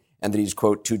nation and that he's,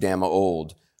 quote, too damn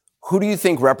old. Who do you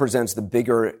think represents the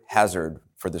bigger hazard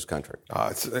for this country?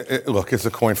 Look, it's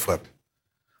a coin flip.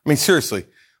 I mean, seriously,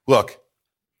 look,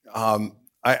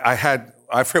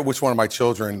 I forget which one of my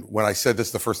children, when I said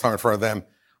this the first time in front of them,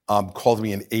 called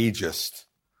me an ageist.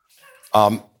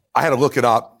 I had to look it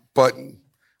up, but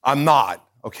I'm not.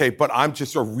 okay? But I'm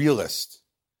just a realist.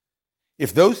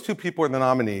 If those two people are the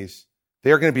nominees,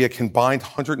 they're going to be a combined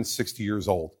 160 years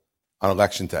old on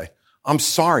Election Day. I'm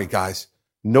sorry, guys.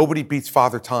 Nobody beats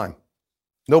Father Time.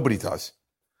 Nobody does.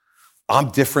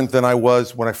 I'm different than I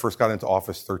was when I first got into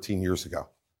office 13 years ago.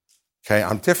 Okay,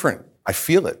 I'm different. I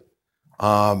feel it.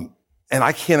 And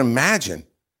I can't imagine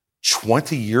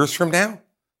 20 years from now,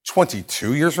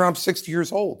 22 years from now, I'm 60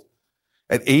 years old.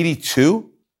 At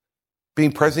 82,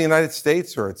 being president of the United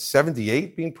States, or at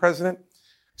 78 being president.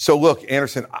 So look,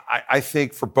 Anderson, I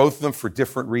think for both of them for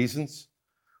different reasons.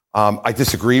 I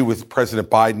disagree with President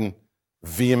Biden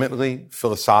vehemently,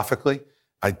 philosophically.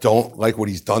 I don't like what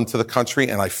he's done to the country,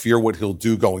 and I fear what he'll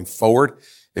do going forward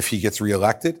if he gets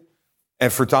reelected.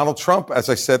 And for Donald Trump, as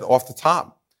I said off the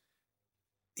top,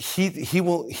 he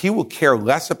will care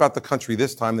less about the country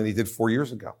this time than he did 4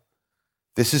 years ago.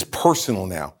 This is personal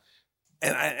now.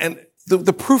 And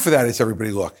the proof of that is,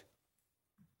 everybody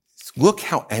look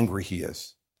how angry he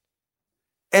is.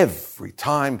 Every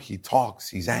time he talks,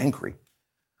 he's angry.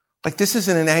 Like, this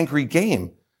isn't an angry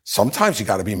game. Sometimes you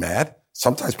got to be mad.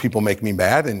 Sometimes people make me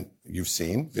mad, and you've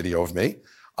seen video of me.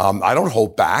 I don't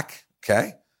hold back,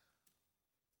 okay?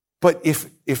 But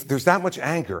if there's that much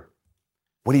anger,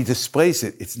 when he displays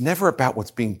it, it's never about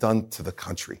what's being done to the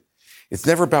country. It's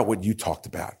never about what you talked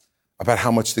about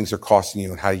how much things are costing you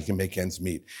and how you can make ends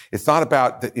meet. It's not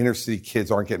about that inner city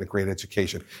kids aren't getting a great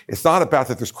education. It's not about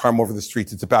that there's crime over the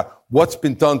streets. It's about what's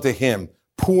been done to him.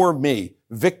 Poor me,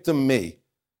 victim me.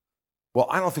 Well,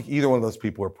 I don't think either one of those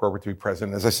people are appropriate to be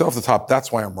president. As I said off the top,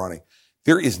 that's why I'm running.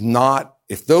 There is not,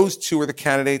 if those two are the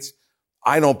candidates,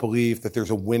 I don't believe that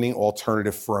there's a winning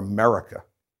alternative for America.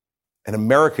 And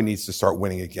America needs to start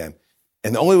winning again.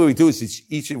 And the only way we do is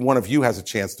each one of you has a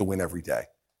chance to win every day.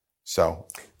 So,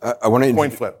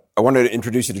 coin flip. I wanted to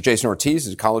introduce you to Jason Ortiz.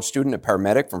 He's a college student, a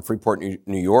paramedic from Freeport,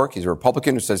 New York. He's a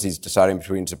Republican who says he's deciding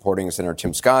between supporting Senator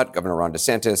Tim Scott, Governor Ron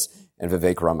DeSantis, and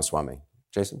Vivek Ramaswamy.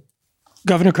 Jason?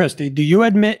 Governor Christie, do you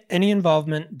admit any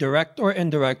involvement, direct or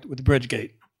indirect, with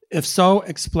Bridgegate? If so,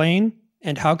 explain.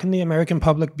 And how can the American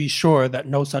public be sure that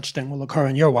no such thing will occur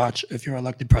on your watch if you're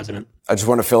elected president? I just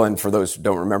want to fill in for those who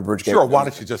don't remember Bridgegate. Sure, why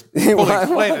don't you just fully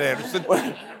explain it,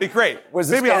 Anderson? Be great.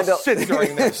 Maybe I'll sit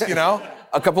during this, you know?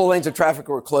 A couple of lanes of traffic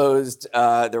were closed.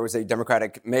 There was a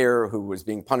Democratic mayor who was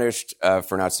being punished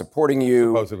for not supporting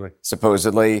you.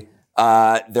 Supposedly.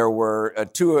 There were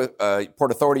two Port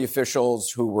Authority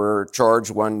officials who were charged.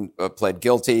 One pled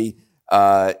guilty.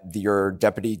 Your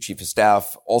deputy chief of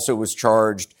staff also was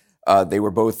charged. They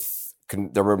were both,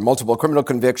 there were multiple criminal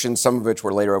convictions, some of which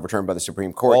were later overturned by the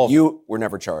Supreme Court. You were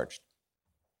never charged.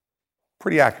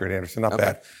 Pretty accurate, Anderson. Not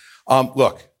bad.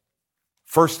 Look,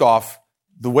 first off,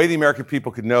 the way the American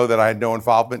people could know that I had no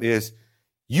involvement is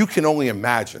you can only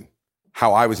imagine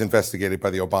how I was investigated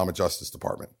by the Obama Justice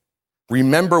Department.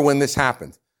 Remember when this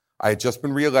happened. I had just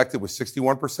been reelected with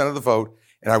 61% of the vote,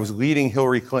 and I was leading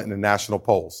Hillary Clinton in national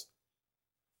polls.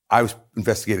 I was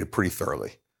investigated pretty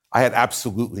thoroughly. I had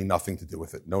absolutely nothing to do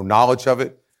with it. No knowledge of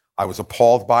it. I was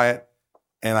appalled by it,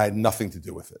 and I had nothing to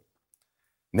do with it.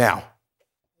 Now,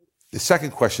 the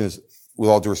second question is, with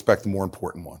all due respect, the more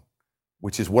important one,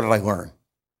 which is, what did I learn?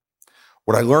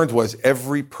 What I learned was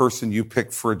every person you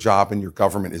pick for a job in your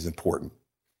government is important,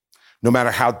 no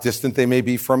matter how distant they may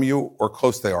be from you or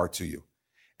close they are to you.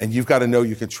 And you've got to know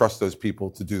you can trust those people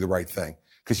to do the right thing,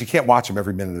 because you can't watch them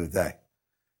every minute of the day.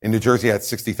 In New Jersey, I had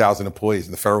 60,000 employees.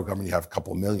 In the federal government, you have a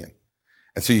couple of million.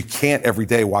 And so you can't every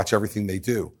day watch everything they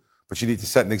do. But you need to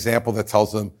set an example that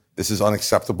tells them this is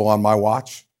unacceptable on my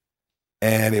watch,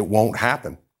 and it won't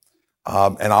happen.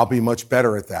 And I'll be much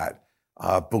better at that.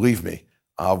 Believe me,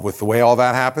 with the way all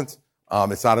that happens,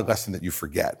 it's not a lesson that you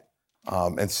forget.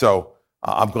 And so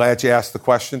I'm glad you asked the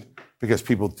question, because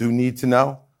people do need to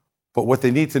know. But what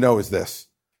they need to know is this.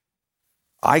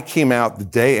 I came out the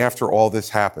day after all this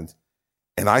happened,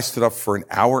 and I stood up for 1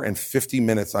 hour and 50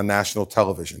 minutes on national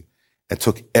television and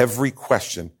took every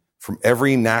question from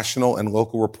every national and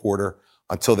local reporter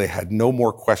until they had no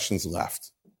more questions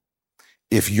left.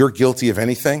 If you're guilty of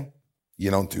anything, you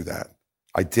don't do that.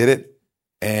 I did it,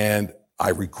 and I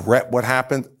regret what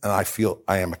happened, and I feel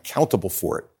I am accountable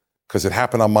for it because it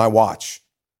happened on my watch.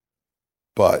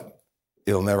 But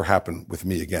it'll never happen with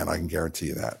me again. I can guarantee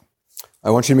you that. I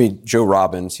want you to meet Joe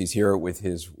Robbins. He's here with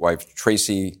his wife,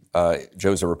 Tracy.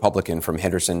 Joe's a Republican from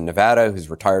Henderson, Nevada, who's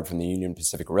retired from the Union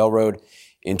Pacific Railroad.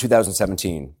 In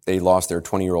 2017, they lost their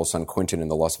 20-year-old son, Quentin, in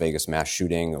the Las Vegas mass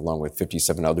shooting, along with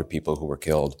 57 other people who were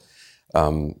killed.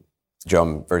 Joe,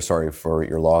 I'm very sorry for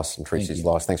your loss and Tracy's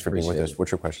loss. Thanks for being with us.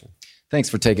 What's your question? Thanks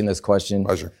for taking this question.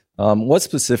 Pleasure. What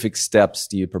specific steps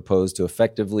do you propose to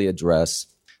effectively address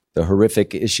the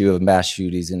horrific issue of mass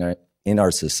shootings in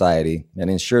our society and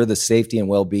ensure the safety and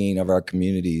well-being of our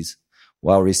communities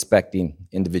while respecting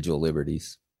individual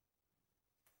liberties?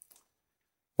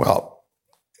 Well,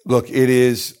 look, it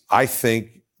is, I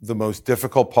think, the most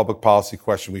difficult public policy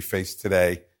question we face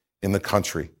today in the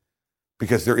country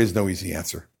because there is no easy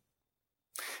answer.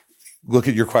 Look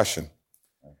at your question.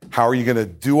 How are you going to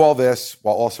do all this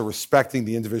while also respecting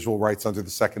the individual rights under the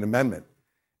Second Amendment?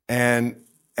 And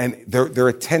they're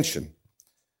at tension.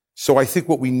 So I think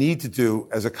what we need to do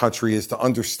as a country is to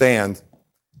understand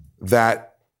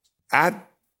that at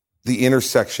the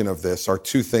intersection of this are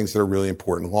two things that are really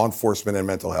important. Law enforcement and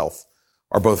mental health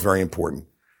are both very important.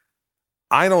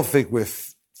 I don't think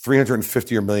with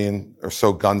 350 or million or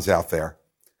so guns out there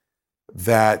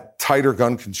that tighter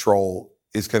gun control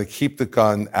is going to keep the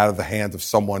gun out of the hand of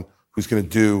someone who's going to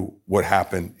do what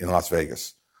happened in Las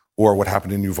Vegas or what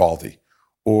happened in Uvalde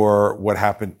or what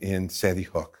happened in Sandy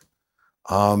Hook.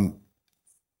 In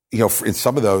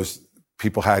some of those,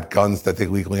 people had guns that they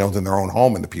legally owned in their own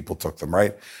home and the people took them,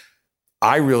 right?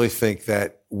 I really think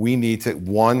that we need to,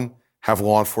 one, have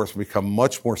law enforcement become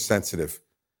much more sensitive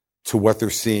to what they're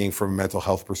seeing from a mental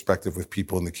health perspective with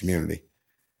people in the community.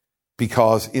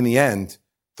 Because in the end,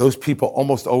 those people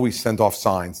almost always send off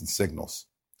signs and signals.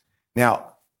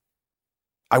 Now,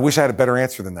 I wish I had a better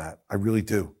answer than that. I really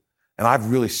do. And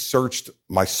I've really searched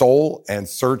my soul and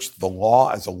searched the law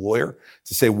as a lawyer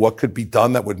to say what could be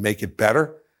done that would make it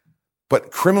better. But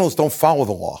criminals don't follow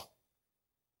the law.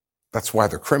 That's why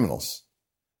they're criminals.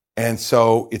 And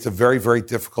so it's a very, very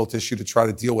difficult issue to try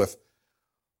to deal with.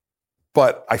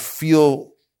 But I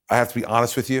feel, I have to be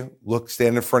honest with you,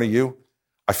 stand in front of you,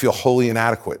 I feel wholly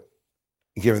inadequate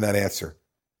in giving that answer.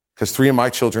 Because 3 of my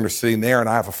children are sitting there and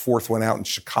I have a 4th one out in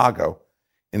Chicago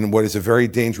in what is a very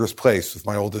dangerous place with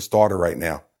my oldest daughter right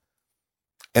now.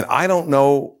 And I don't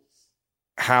know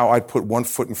how I'd put one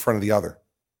foot in front of the other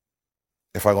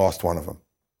if I lost one of them.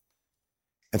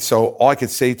 And so all I can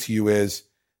say to you is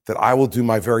that I will do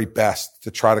my very best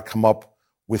to try to come up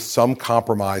with some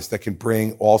compromise that can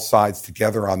bring all sides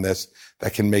together on this,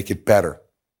 that can make it better.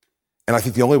 And I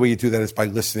think the only way you do that is by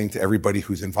listening to everybody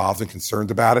who's involved and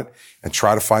concerned about it and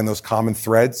try to find those common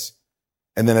threads.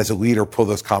 And then as a leader, pull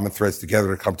those common threads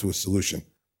together to come to a solution.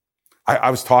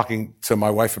 I was talking to my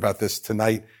wife about this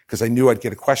tonight because I knew I'd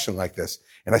get a question like this.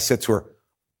 And I said to her,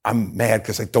 I'm mad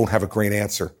because I don't have a great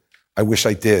answer. I wish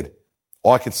I did.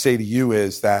 All I can say to you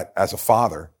is that as a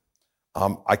father,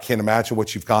 I can't imagine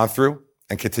what you've gone through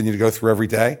and continue to go through every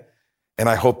day. And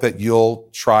I hope that you'll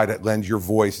try to lend your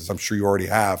voice, as I'm sure you already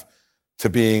have, to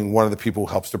being one of the people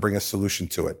who helps to bring a solution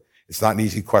to it. It's not an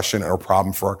easy question or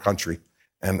problem for our country.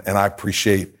 And I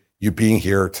appreciate you being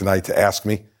here tonight to ask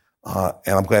me.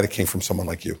 And I'm glad it came from someone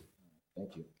like you.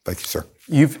 Thank you. Thank you, sir.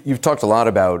 You've talked a lot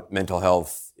about mental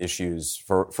health issues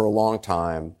for a long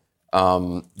time.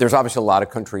 There's obviously a lot of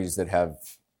countries that have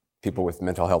people with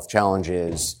mental health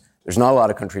challenges. There's not a lot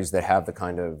of countries that have the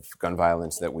kind of gun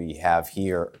violence that we have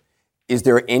here. Is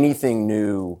there anything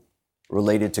new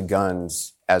related to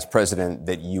guns as president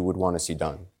that you would want to see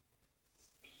done?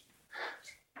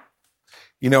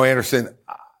 You know, Anderson,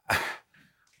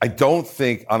 I don't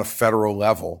think on a federal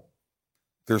level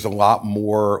there's a lot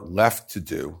more left to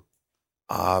do.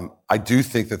 I do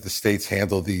think that the states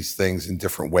handle these things in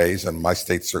different ways, and my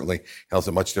state certainly handles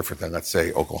it much different than, let's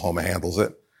say, Oklahoma handles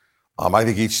it. I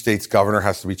think each state's governor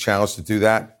has to be challenged to do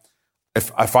that.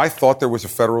 If I thought there was a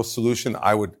federal solution,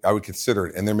 I would consider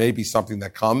it. And there may be something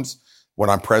that comes when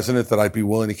I'm president that I'd be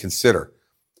willing to consider.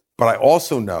 But I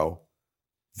also know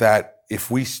that if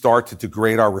we start to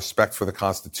degrade our respect for the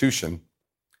Constitution,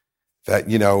 that,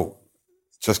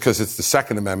 just because it's the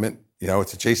Second Amendment,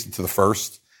 it's adjacent to the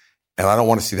First, and I don't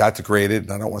want to see that degraded,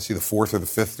 and I don't want to see the Fourth or the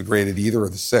Fifth degraded either, or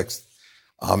the Sixth,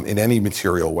 in any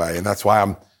material way. And that's why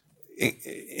I'm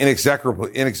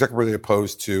inexorably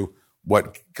opposed to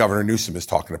what Governor Newsom is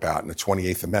talking about in the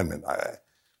 28th Amendment.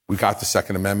 We got the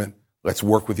Second Amendment. Let's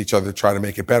work with each other to try to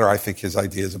make it better. I think his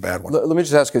idea is a bad one. Let me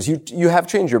just ask, because you have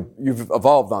changed you've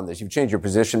evolved on this. You've changed your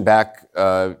position back.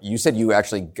 You said you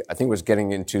actually, I think, was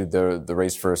getting into the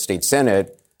race for a state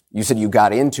senate. You said you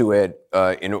got into it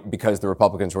because the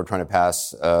Republicans were trying to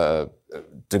pass to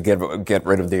get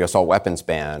rid of the assault weapons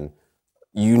ban.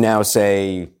 You now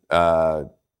say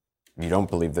you don't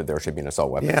believe that there should be an assault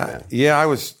weapons ban. Yeah, I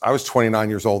was 29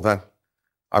 years old then.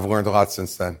 I've learned a lot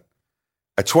since then.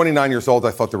 At 29 years old,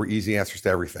 I thought there were easy answers to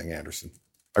everything, Anderson.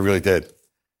 I really did.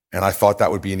 And I thought that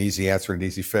would be an easy answer and an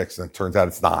easy fix. And it turns out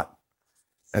it's not.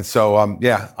 And so, I'm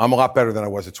a lot better than I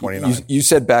was at 29. You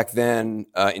said back then,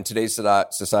 in today's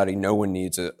society, no one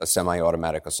needs a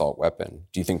semi-automatic assault weapon.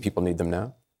 Do you think people need them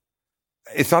now?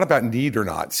 it's not about need or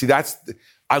not. See,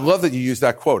 I love that you used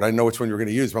that quote. I know which one you were going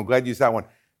to use, but I'm glad you used that one.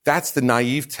 That's the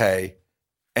naivete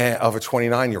of a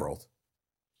 29-year-old.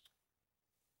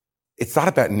 It's not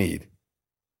about need.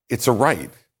 It's a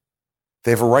right.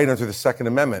 They have a right under the Second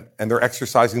Amendment, and they're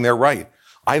exercising their right.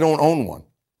 I don't own one,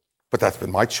 but that's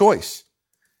been my choice.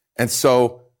 And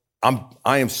so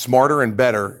I am smarter and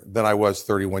better than I was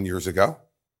 31 years ago,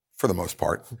 for the most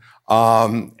part.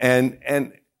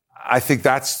 And I think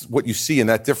that's what you see in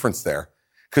that difference there.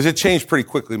 Because it changed pretty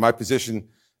quickly. My position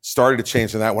started to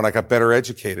change in that when I got better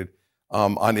educated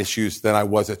on issues than I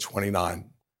was at 29.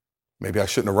 Maybe I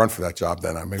shouldn't have run for that job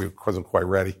then. I maybe wasn't quite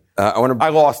ready. I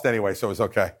lost anyway, so it was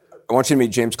okay. I want you to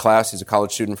meet James Class. He's a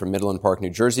college student from Midland Park, New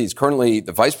Jersey. He's currently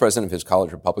the vice president of his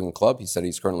college Republican club. He said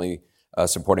he's currently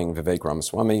supporting Vivek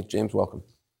Ramaswamy. James, welcome.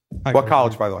 Hi, What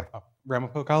college, by the way?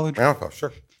 Ramapo College. Ramapo,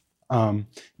 sure.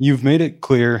 You've made it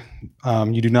clear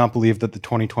you do not believe that the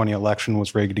 2020 election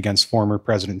was rigged against former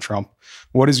President Trump.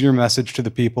 What is your message to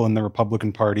the people in the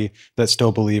Republican Party that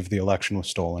still believe the election was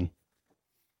stolen?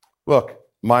 Look,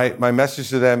 my message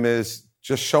to them is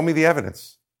just show me the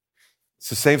evidence. It's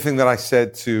the same thing that I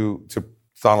said to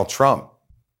Donald Trump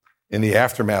in the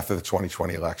aftermath of the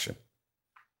 2020 election,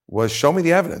 was show me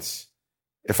the evidence.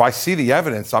 If I see the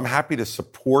evidence, I'm happy to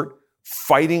support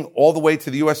fighting all the way to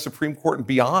the U.S. Supreme Court and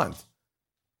beyond.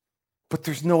 But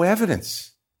there's no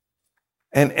evidence.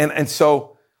 And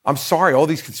so I'm sorry, all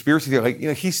these conspiracy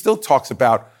theories, he still talks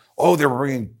about, they're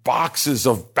bringing boxes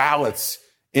of ballots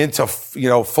into,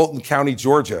 Fulton County,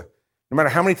 Georgia. No matter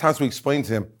how many times we explain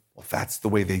to him, well, that's the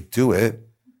way they do it.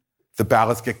 The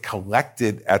ballots get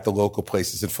collected at the local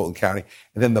places in Fulton County,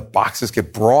 and then the boxes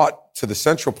get brought to the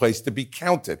central place to be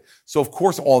counted. So, of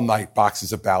course, all night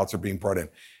boxes of ballots are being brought in.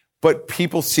 But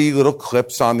people see little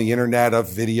clips on the internet of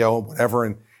video, whatever,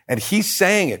 and he's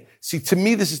saying it. See, to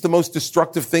me, this is the most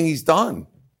destructive thing he's done.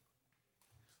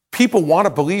 People want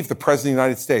to believe the president of the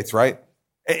United States, right?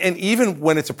 And even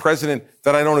when it's a president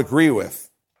that I don't agree with,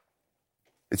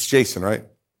 it's Jason, right?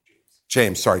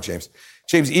 James, sorry, James.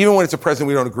 James, even when it's a president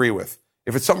we don't agree with,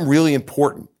 if it's something really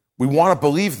important, we want to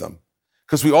believe them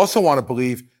because we also want to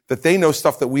believe that they know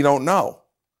stuff that we don't know.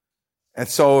 And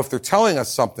so if they're telling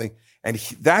us something,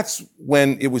 that's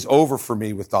when it was over for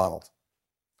me with Donald.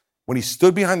 When he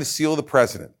stood behind the seal of the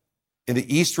president in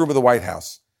the East Room of the White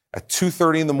House at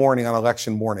 2:30 in the morning on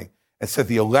election morning and said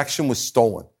the election was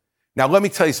stolen. Now, let me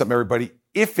tell you something, everybody.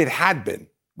 If it had been,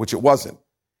 which it wasn't,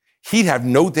 he'd have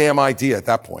no damn idea at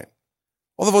that point.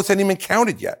 All the votes hadn't even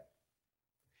counted yet.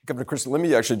 Governor Christie, let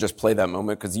me actually just play that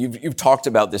moment because you've talked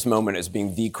about this moment as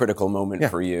being the critical moment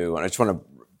for you, and I just want to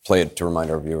play it to remind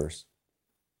our viewers.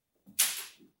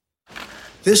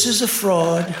 This is a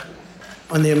fraud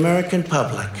on the American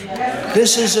public.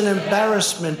 This is an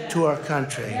embarrassment to our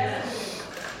country.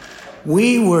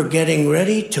 We were getting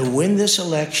ready to win this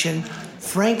election.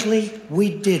 Frankly,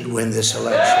 we did win this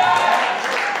election.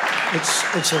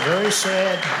 It's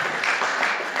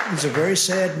a very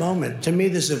sad moment. To me,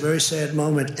 this is a very sad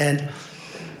moment, and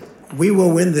we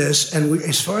will win this. And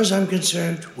as far as I'm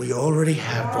concerned, we already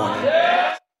have won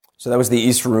it. So that was the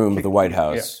East Room of the White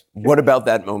House. Yeah. What about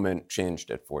that moment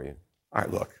changed it for you? All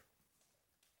right, look.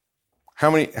 How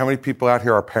many people out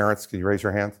here are parents? Can you raise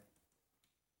your hand?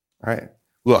 All right.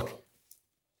 Look,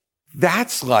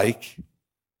 that's like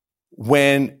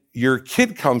when your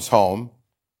kid comes home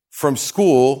from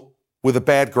school with a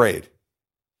bad grade.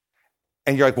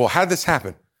 And you're like, well, how did this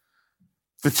happen?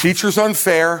 The teacher's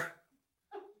unfair.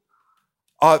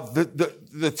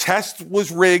 The test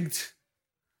was rigged.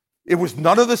 It was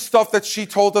none of the stuff that she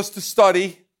told us to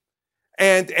study.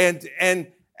 And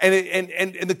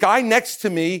the guy next to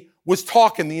me was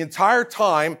talking the entire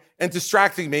time and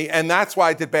distracting me, and that's why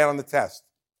I did bad on the test.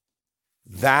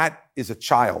 That is a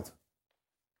child.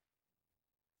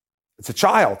 It's a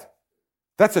child.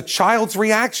 That's a child's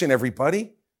reaction,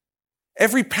 everybody.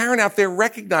 Every parent out there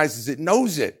recognizes it,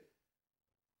 knows it.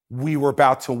 We were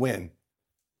about to win.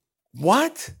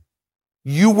 What?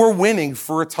 You were winning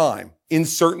for a time in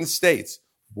certain states.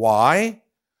 Why?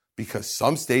 Because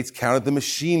some states counted the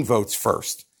machine votes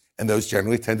first, and those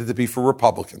generally tended to be for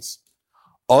Republicans.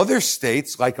 Other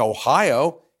states, like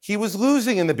Ohio, he was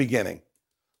losing in the beginning.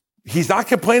 He's not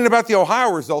complaining about the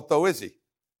Ohio result, though, is he?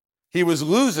 He was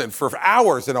losing for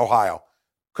hours in Ohio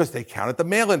because they counted the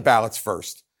mail-in ballots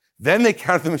first. Then they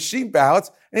counted the machine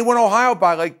ballots, and he won Ohio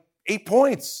by like 8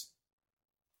 points.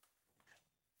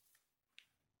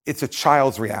 It's a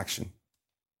child's reaction.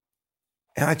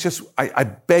 And I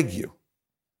beg you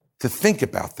to think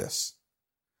about this.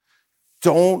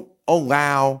 Don't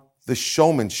allow the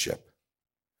showmanship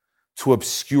to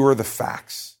obscure the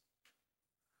facts.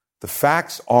 The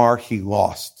facts are he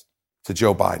lost to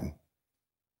Joe Biden.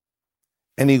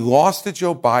 And he lost to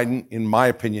Joe Biden, in my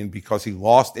opinion, because he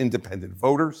lost independent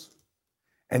voters.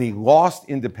 And he lost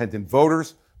independent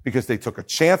voters because they took a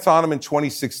chance on him in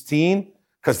 2016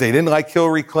 because they didn't like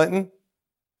Hillary Clinton.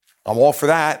 I'm all for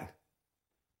that.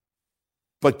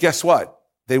 But guess what?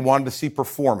 They wanted to see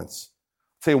performance.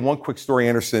 I'll tell you one quick story,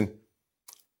 Anderson.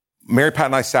 Mary Pat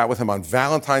and I sat with him on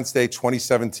Valentine's Day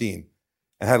 2017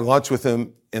 and had lunch with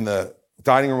him in the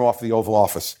dining room off the Oval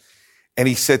Office. And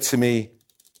he said to me,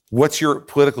 "What's your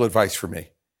political advice for me?"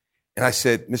 And I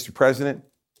said, "Mr. President,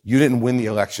 you didn't win the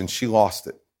election. She lost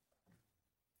it.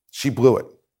 She blew it.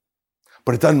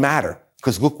 But it doesn't matter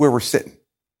because look where we're sitting.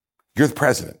 You're the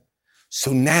president.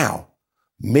 So now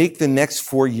make the next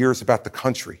 4 years about the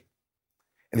country.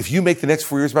 And if you make the next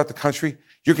 4 years about the country,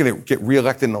 you're going to get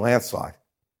reelected in a landslide.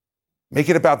 Make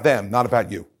it about them, not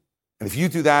about you. And if you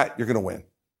do that, you're going to win."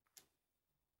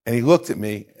 And he looked at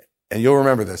me, and you'll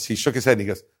remember this. He shook his head and he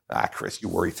goes, "Chris, you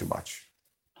worry too much."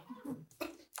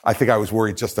 I think I was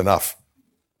worried just enough.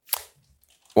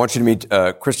 I want you to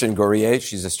meet Kristen Gourier.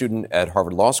 She's a student at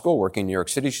Harvard Law School working in New York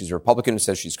City. She's a Republican and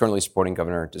says she's currently supporting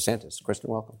Governor DeSantis. Kristen,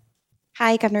 welcome.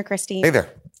 Hi, Governor Christie. Hey there.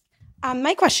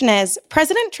 My question is,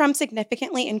 President Trump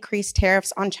significantly increased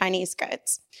tariffs on Chinese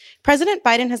goods. President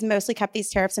Biden has mostly kept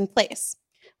these tariffs in place.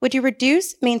 Would you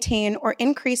reduce, maintain, or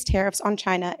increase tariffs on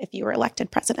China if you were elected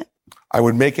president? I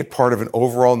would make it part of an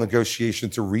overall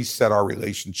negotiation to reset our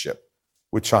relationship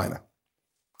with China.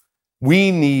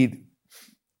 We need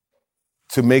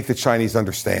to make the Chinese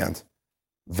understand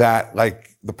that,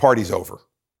 like, the party's over.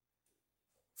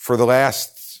 For the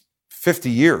last 50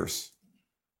 years,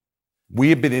 we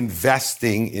have been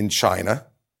investing in China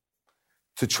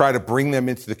to try to bring them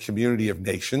into the community of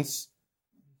nations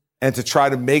and to try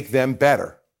to make them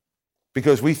better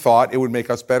because we thought it would make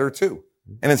us better too.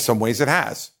 And in some ways it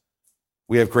has.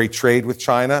 We have great trade with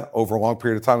China over a long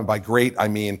period of time. And by great, I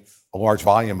mean a large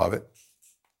volume of it.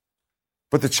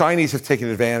 But the Chinese have taken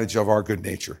advantage of our good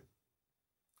nature,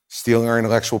 stealing our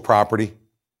intellectual property,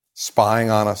 spying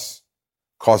on us,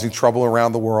 causing trouble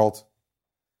around the world,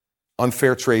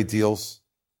 unfair trade deals.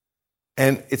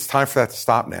 And it's time for that to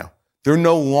stop now. They're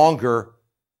no longer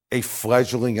a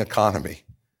fledgling economy.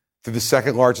 They're the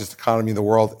second largest economy in the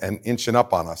world and inching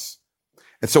up on us.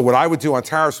 And so what I would do on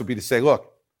tariffs would be to say,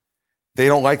 look, they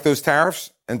don't like those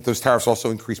tariffs, and those tariffs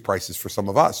also increase prices for some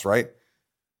of us, right?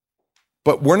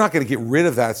 But we're not going to get rid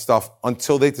of that stuff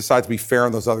until they decide to be fair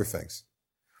on those other things.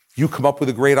 You come up with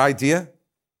a great idea,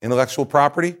 intellectual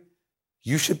property,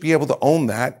 you should be able to own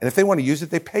that. And if they want to use it,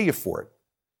 they pay you for it,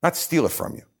 not steal it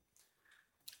from you.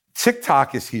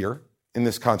 TikTok is here in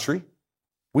this country.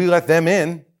 We let them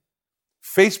in.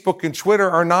 Facebook and Twitter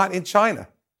are not in China.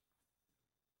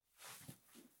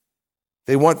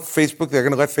 They want Facebook. They're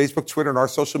going to let Facebook, Twitter, and our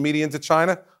social media into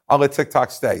China. I'll let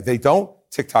TikTok stay. They don't.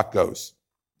 TikTok goes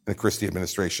in the Christie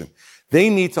administration. They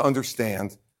need to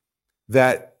understand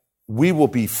that we will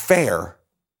be fair,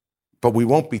 but we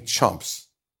won't be chumps.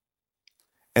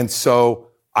 And so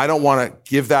I don't want to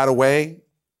give that away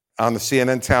on the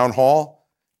CNN town hall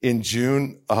in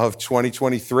June of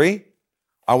 2023.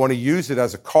 I want to use it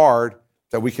as a card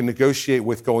that we can negotiate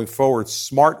with going forward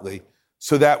smartly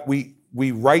so that we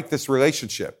right this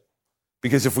relationship.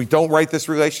 Because if we don't right this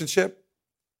relationship,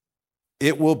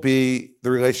 it will be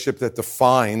the relationship that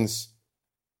defines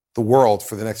the world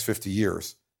for the next 50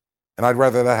 years. And I'd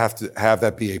rather have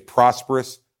that be a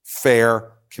prosperous,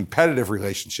 fair, competitive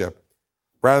relationship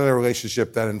rather than a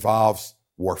relationship that involves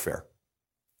warfare.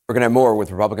 We're going to have more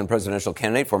with Republican presidential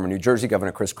candidate, former New Jersey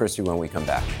Governor Chris Christie, when we come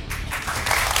back.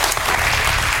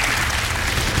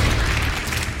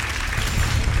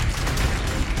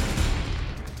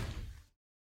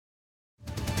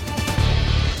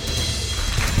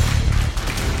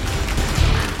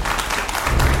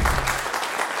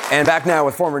 And back now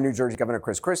with former New Jersey Governor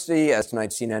Chris Christie as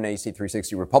tonight's CNN AC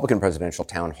 360 Republican presidential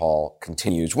town hall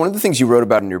continues. One of the things you wrote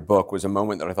about in your book was a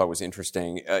moment that I thought was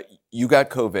interesting. You got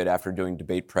COVID after doing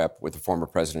debate prep with the former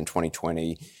president in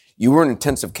 2020. You were in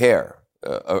intensive care.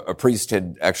 A priest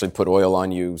had actually put oil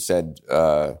on you, said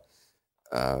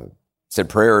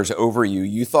prayers over you.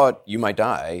 You thought you might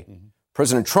die. Mm-hmm.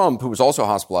 President Trump, who was also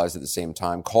hospitalized at the same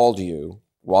time, called you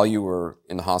while you were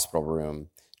in the hospital room.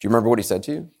 Do you remember what he said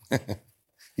to you?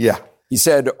 Yeah. He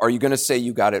said, "Are you going to say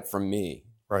you got it from me?"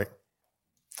 Right.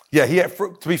 Yeah.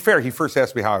 To be fair, he first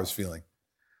asked me how I was feeling.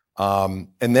 And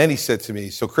then he said to me,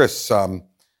 "So Chris,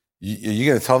 you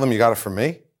going to tell them you got it from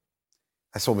me?"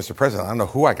 I said, "Well, Mr. President, I don't know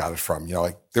who I got it from.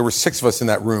 There were 6 of us in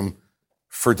that room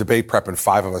for debate prep and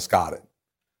 5 of us got it."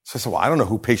 So I said, "Well, I don't know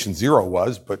who patient 0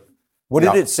 was, but What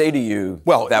did it say to you?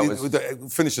 Well, that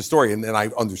finish the story, and then I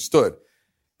understood.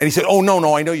 And he said, "Oh,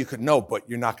 no, I know you could know, but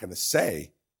you're not going to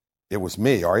say it was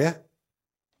me, are you?" And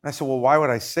I said, "Well, why would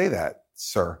I say that,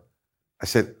 sir?" I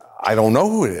said, "I don't know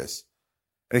who it is."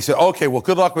 And he said, "Okay, well,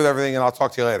 good luck with everything, and I'll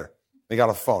talk to you later." And he got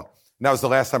off the phone. And that was the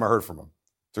last time I heard from him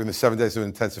during the 7 days of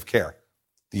intensive care.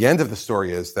 The end of the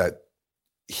story is that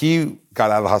he got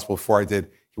out of the hospital before I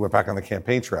did. He went back on the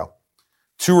campaign trail.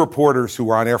 2 reporters who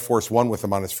were on Air Force One with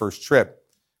him on his first trip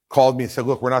called me and said,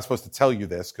 "Look, we're not supposed to tell you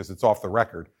this because it's off the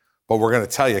record, but we're going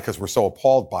to tell you because we're so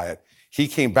appalled by it." He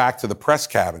came back to the press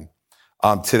cabin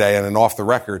today and off the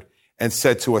record and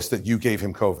said to us that you gave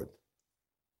him COVID.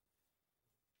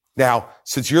 Now,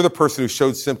 since you're the person who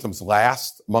showed symptoms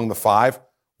last among the 5,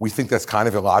 we think that's kind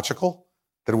of illogical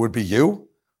that it would be you,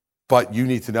 but you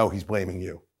need to know he's blaming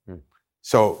you.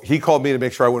 So he called me to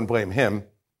make sure I wouldn't blame him.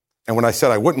 And when I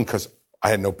said I wouldn't because I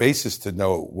had no basis to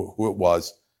know who it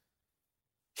was,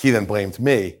 he then blamed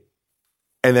me.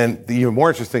 And then the even more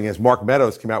interesting is Mark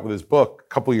Meadows came out with his book a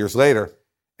couple years later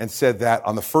and said that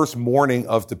on the first morning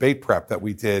of debate prep that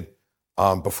we did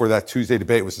before that Tuesday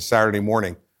debate, it was a Saturday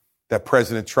morning, that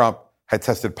President Trump had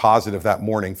tested positive that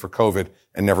morning for COVID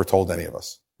and never told any of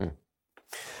us.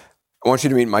 I want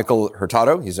you to meet Michael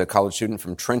Hurtado. He's a college student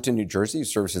from Trenton, New Jersey. He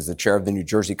serves as the chair of the New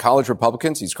Jersey College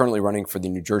Republicans. He's currently running for the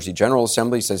New Jersey General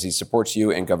Assembly. He says he supports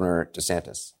you and Governor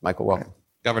DeSantis. Michael, welcome.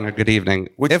 Governor, good evening.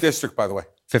 Which district, by the way?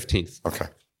 15th. Okay.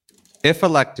 If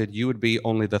elected, you would be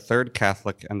only the 3rd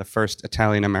Catholic and the 1st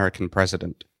Italian-American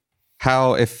president.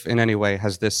 How, if in any way,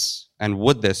 has this and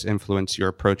would this influence your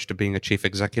approach to being a chief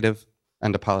executive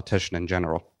and a politician in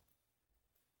general?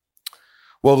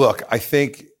 Well, look, I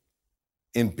think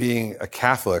in being a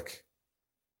Catholic,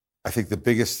 I think the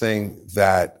biggest thing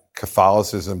that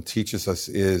Catholicism teaches us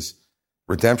is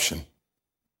redemption.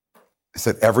 It's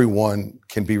that everyone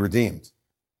can be redeemed.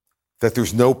 That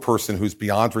there's no person who's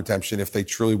beyond redemption if they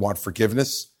truly want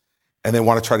forgiveness and they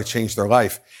want to try to change their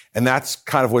life. And that's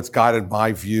kind of what's guided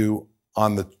my view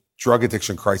on the drug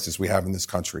addiction crisis we have in this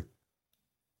country.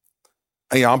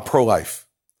 I'm pro-life.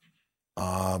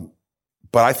 But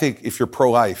I think if you're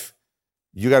pro-life,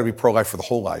 you got to be pro-life for the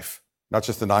whole life, not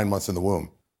just the 9 months in the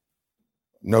womb.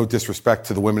 No disrespect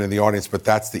to the women in the audience, but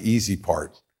that's the easy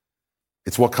part.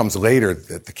 It's what comes later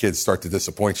that the kids start to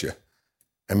disappoint you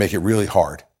and make it really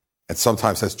hard. And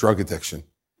sometimes that's drug addiction.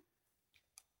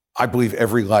 I believe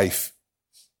every life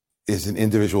is an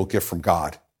individual gift from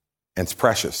God, and it's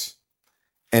precious.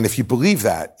 And if you believe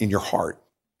that in your heart,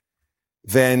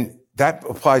 then that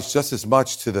applies just as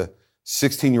much to the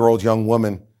 16-year-old young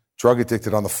woman drug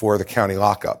addicted on the floor of the county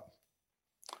lockup,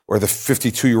 or the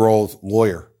 52-year-old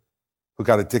lawyer who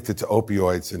got addicted to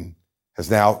opioids and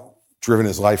has now driven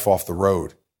his life off the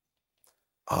road.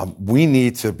 We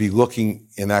need to be looking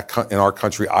in our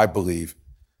country, I believe,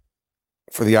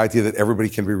 for the idea that everybody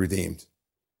can be redeemed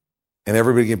and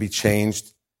everybody can be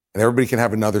changed and everybody can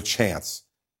have another chance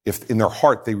if in their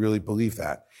heart they really believe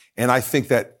that. And I think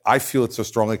that I feel it so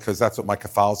strongly because that's what my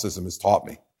Catholicism has taught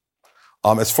me.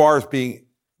 As far as being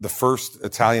the 1st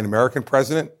Italian-American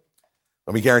president,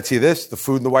 let me guarantee you this, the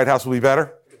food in the White House will be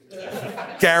better.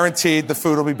 Guaranteed the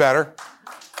food will be better,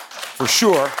 for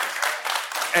sure.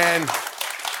 And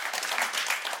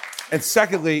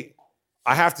secondly,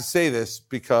 I have to say this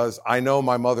because I know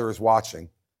my mother is watching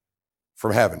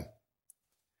from heaven.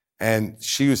 And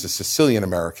she was a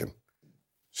Sicilian-American.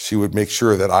 She would make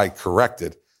sure that I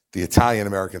corrected the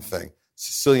Italian-American thing.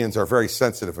 Sicilians are very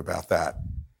sensitive about that.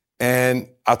 And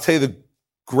I'll tell you the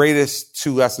greatest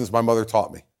 2 lessons my mother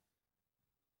taught me.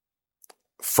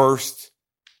 First,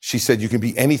 she said, you can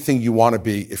be anything you want to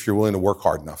be if you're willing to work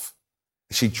hard enough.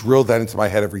 She drilled that into my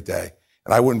head every day.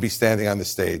 And I wouldn't be standing on the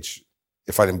stage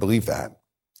if I didn't believe that.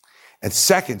 And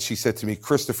second, she said to me,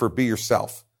 Christopher, be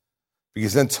yourself.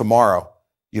 Because then tomorrow,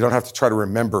 you don't have to try to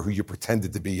remember who you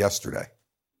pretended to be yesterday.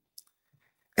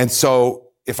 And so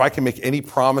if I can make any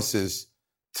promises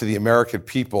to the American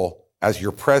people as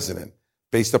your president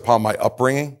based upon my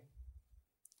upbringing,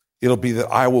 it'll be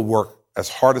that I will work as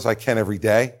hard as I can every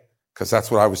day, because that's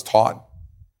what I was taught.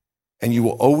 And you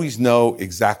will always know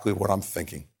exactly what I'm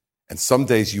thinking. And some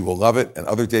days you will love it, and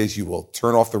other days you will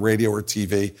turn off the radio or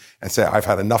TV and say, I've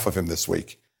had enough of him this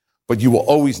week. But you will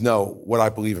always know what I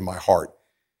believe in my heart.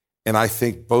 And I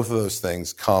think both of those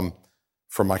things come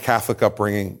from my Catholic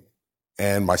upbringing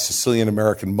and my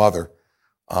Sicilian-American mother,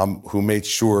 who made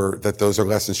sure that those are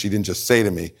lessons she didn't just say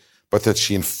to me, but that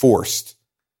she enforced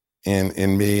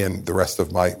in me and the rest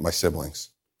of my siblings.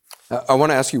 I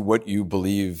want to ask you what you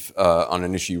believe on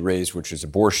an issue you raised, which is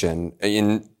abortion.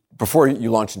 Before you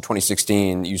launched in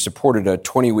 2016, you supported a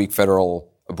 20-week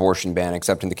federal abortion ban,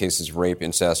 except in the cases of rape,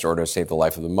 incest, or to save the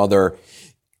life of the mother.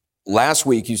 Last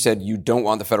week, you said you don't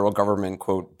want the federal government,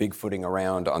 quote, bigfooting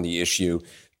around on the issue.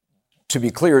 To be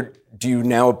clear, do you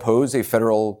now oppose a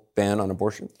federal ban on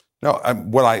abortion? No,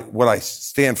 what I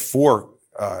stand for,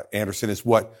 Anderson, is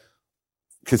what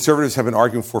conservatives have been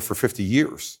arguing for 50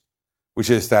 years, which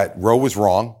is that Roe was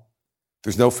wrong,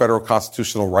 there's no federal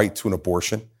constitutional right to an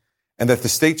abortion, and that the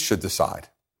states should decide.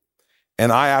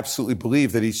 And I absolutely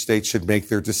believe that each state should make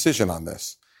their decision on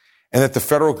this. And that the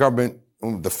federal government,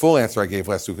 the full answer I gave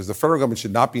last week is the federal government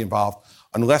should not be involved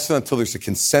unless and until there's a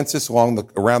consensus around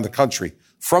the country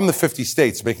from the 50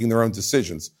 states making their own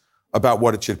decisions about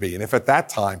what it should be. And if at that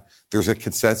time there's a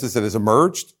consensus that has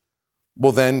emerged,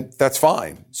 well, then that's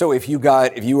fine. So if you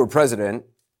were president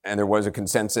and there was a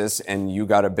consensus and you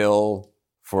got a bill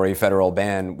for a federal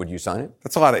ban, would you sign it?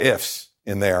 That's a lot of ifs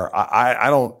in there. I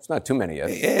don't. It's not too many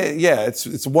ifs. Yeah,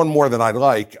 it's one more than I'd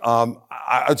like.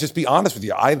 I'll just be honest with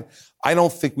you. I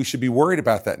don't think we should be worried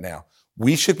about that now.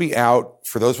 We should be out,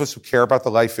 for those of us who care about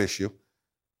the life issue,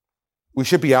 we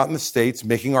should be out in the states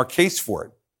making our case for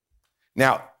it.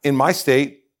 Now, in my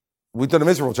state, we've done a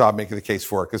miserable job making the case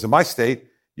for it, because in my state,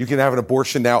 you can have an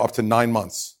abortion now up to 9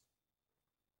 months.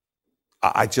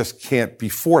 I just can't be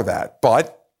for that.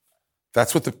 But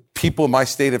that's what the people in my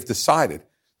state have decided.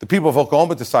 The people of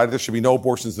Oklahoma decided there should be no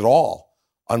abortions at all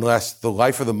unless the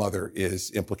life of the mother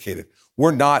is implicated.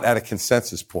 We're not at a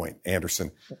consensus point,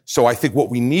 Anderson. So I think what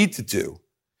we need to do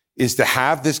is to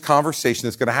have this conversation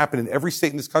that's going to happen in every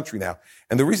state in this country now.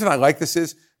 And the reason I like this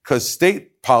is because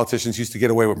state politicians used to get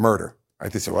away with murder.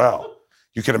 Right? They say, well,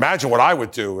 you can imagine what I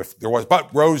would do if there was,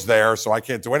 but Roe's there, so I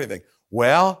can't do anything.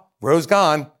 Well, Roe's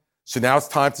gone. So now it's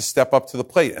time to step up to the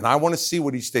plate. And I want to see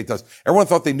what each state does. Everyone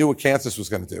thought they knew what Kansas was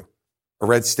going to do. A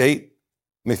red state.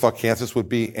 And they thought Kansas would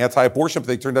be anti-abortion, but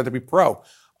they turned out to be pro.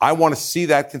 I want to see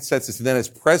that consensus. And then as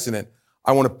president,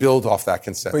 I want to build off that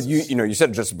consensus. But you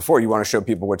said just before, you want to show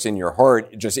people what's in your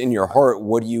heart. Just in your heart,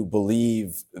 what do you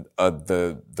believe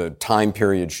the time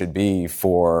period should be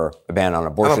for a ban on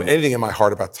abortion? I don't have anything in my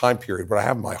heart about time period. What I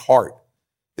have in my heart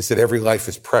is that every life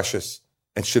is precious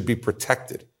and should be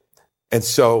protected. And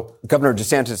so Governor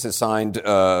DeSantis has signed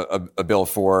a bill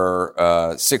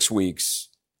for 6 weeks,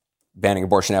 banning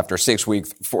abortion after 6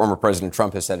 weeks. Former President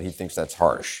Trump has said he thinks that's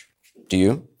harsh. Do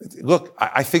you? Look,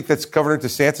 I think that's Governor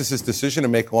DeSantis' decision to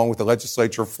make along with the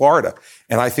legislature of Florida.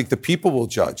 And I think the people will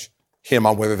judge him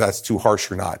on whether that's too harsh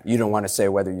or not. You don't want to say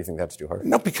whether you think that's too harsh?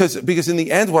 No, because in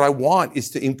the end, what I want is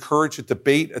to encourage a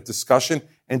debate, a discussion,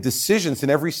 and decisions in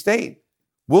every state.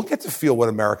 We'll get to feel what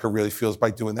America really feels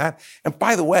by doing that. And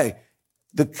by the way,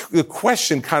 the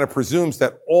question kind of presumes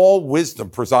that all wisdom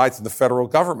presides in the federal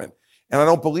government. And I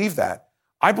don't believe that.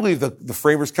 I believe that the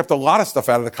framers kept a lot of stuff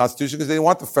out of the Constitution because they didn't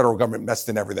want the federal government messed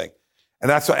in everything. And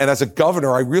as a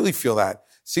governor, I really feel that.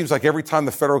 Seems like every time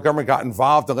the federal government got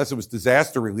involved, unless it was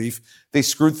disaster relief, they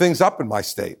screwed things up in my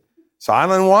state. So I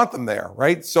don't want them there,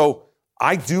 right? So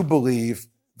I do believe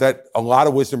that a lot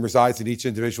of wisdom resides in each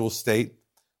individual state.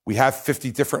 We have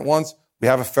 50 different ones. We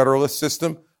have a federalist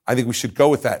system. I think we should go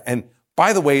with that. And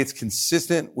by the way, it's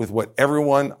consistent with what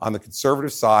everyone on the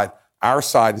conservative side, our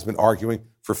side, has been arguing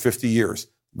for 50 years.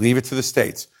 Leave it to the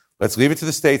states. Let's leave it to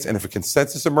the states. And if a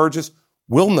consensus emerges,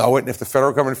 we'll know it. And if the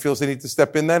federal government feels they need to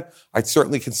step in then, I'd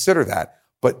certainly consider that.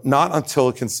 But not until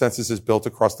a consensus is built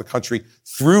across the country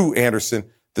through, Anderson,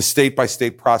 the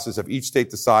state-by-state process of each state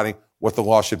deciding what the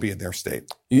law should be in their state.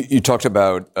 You talked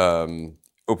about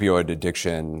opioid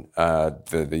addiction,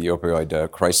 the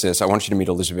opioid crisis. I want you to meet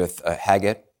Elizabeth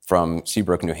Haggett from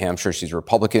Seabrook, New Hampshire. She's a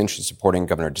Republican. She's supporting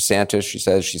Governor DeSantis.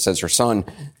 She says her son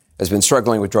has been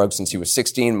struggling with drugs since he was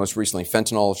 16, most recently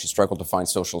fentanyl. She struggled to find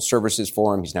social services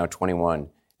for him. He's now 21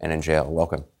 and in jail.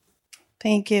 Welcome.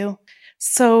 Thank you.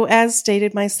 So as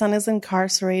stated, my son is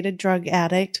incarcerated drug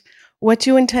addict. What do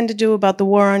you intend to do about the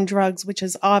war on drugs, which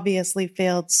has obviously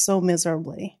failed so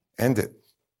miserably? End it.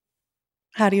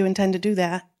 How do you intend to do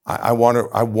that? I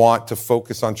want to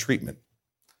focus on treatment.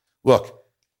 Look,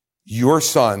 your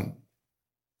son,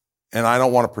 and I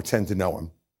don't want to pretend to know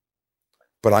him,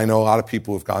 but I know a lot of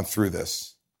people who've gone through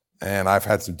this, and I've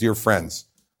had some dear friends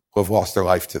who have lost their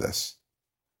life to this.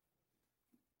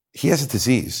 He has a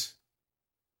disease.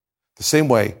 The same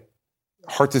way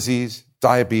heart disease,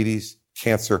 diabetes,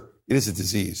 cancer, it is a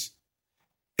disease.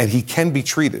 And he can be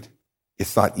treated.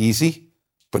 It's not easy,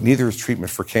 but neither is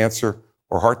treatment for cancer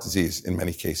or heart disease in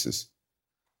many cases.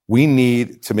 We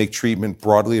need to make treatment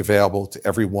broadly available to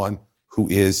everyone who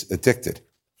is addicted.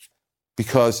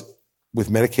 Because with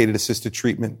medicated assisted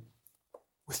treatment,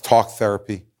 with talk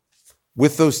therapy,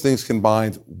 with those things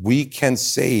combined, we can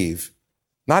save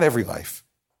not every life,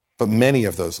 but many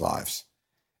of those lives.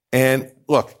 And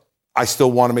look, I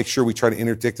still want to make sure we try to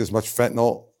interdict as much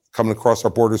fentanyl coming across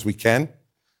our border as we can.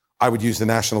 I would use the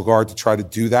National Guard to try to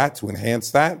do that, to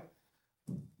enhance that.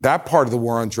 That part of the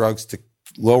war on drugs to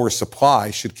lower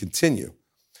supply should continue.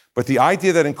 But the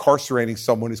idea that incarcerating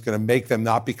someone is going to make them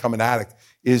not become an addict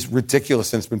is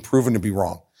ridiculous, and it's been proven to be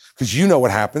wrong. Because you know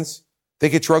what happens. They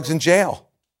get drugs in jail.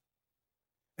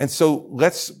 And so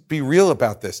let's be real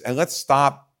about this, and let's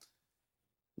stop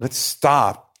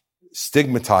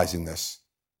stigmatizing this.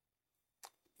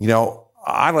 You know,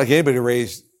 I'd like anybody to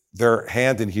raise their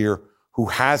hand in here who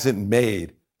hasn't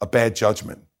made a bad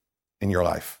judgment in your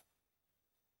life.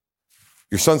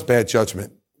 Your son's bad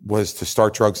judgment was to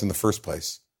start drugs in the first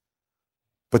place.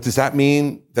 But does that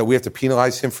mean that we have to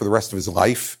penalize him for the rest of his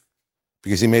life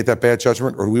because he made that bad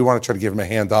judgment? Or do we want to try to give him a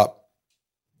hand up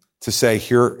to say,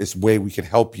 here is a way we can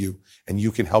help you and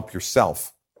you can help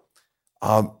yourself?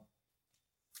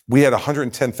 We had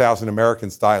 110,000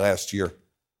 Americans die last year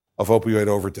of opioid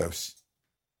overdose.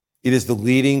 It is the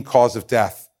leading cause of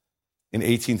death in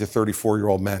 18 to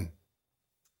 34-year-old men.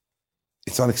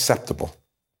 It's unacceptable.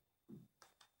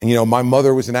 And you know, my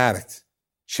mother was an addict.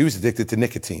 She was addicted to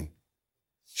nicotine.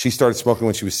 She started smoking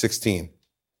when she was 16.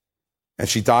 And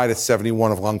she died at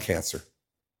 71 of lung cancer.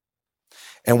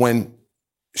 And when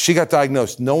she got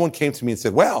diagnosed, no one came to me and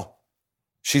said, well,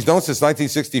 she's known since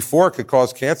 1964 it could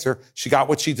cause cancer. She got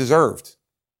what she deserved.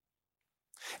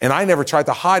 And I never tried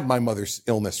to hide my mother's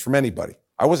illness from anybody.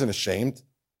 I wasn't ashamed.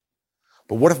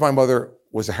 But what if my mother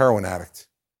was a heroin addict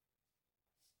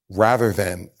rather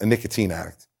than a nicotine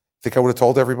addict? Think I would have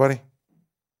told everybody?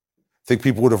 Think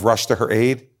people would have rushed to her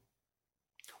aid?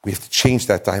 We have to change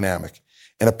that dynamic.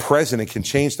 And a president can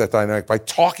change that dynamic by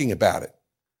talking about it,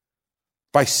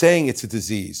 by saying it's a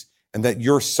disease and that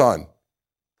your son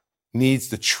needs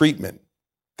the treatment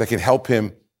that can help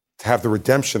him to have the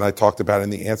redemption I talked about in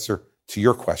the answer to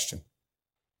your question.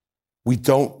 We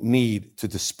don't need to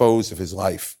dispose of his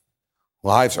life.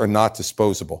 Lives are not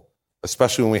disposable,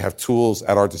 especially when we have tools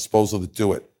at our disposal to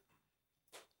do it.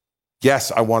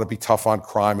 Yes, I want to be tough on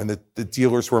crime, and the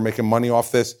dealers who are making money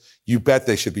off this, you bet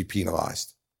they should be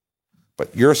penalized.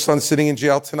 But your son sitting in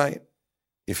jail tonight,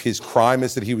 if his crime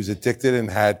is that he was addicted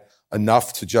and had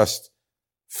enough to just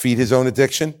feed his own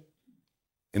addiction,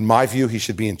 in my view, he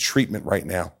should be in treatment right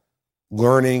now,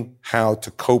 learning how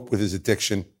to cope with his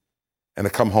addiction and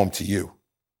to come home to you.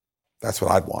 That's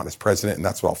what I'd want as president, and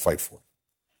that's what I'll fight for.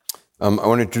 I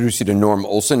want to introduce you to Norm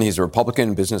Olson. He's a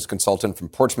Republican business consultant from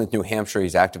Portsmouth, New Hampshire.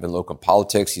 He's active in local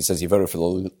politics. He says he voted for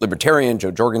the Libertarian, Joe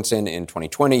Jorgensen, in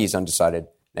 2020. He's undecided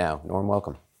now. Norm,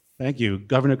 welcome. Thank you.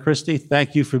 Governor Christie,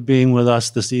 thank you for being with us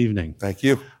this evening. Thank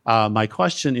you. My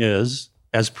question is,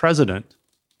 as president,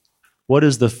 what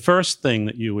is the first thing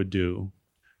that you would do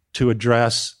to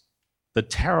address the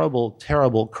terrible,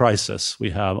 terrible crisis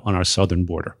we have on our southern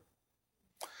border?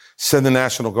 Send the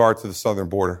National Guard to the southern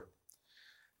border.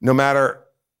 No matter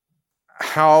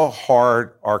how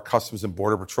hard our Customs and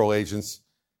Border Patrol agents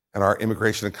and our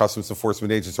Immigration and Customs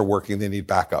Enforcement agents are working, they need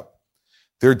backup.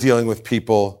 They're dealing with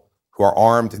people who are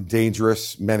armed and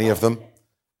dangerous, many of them,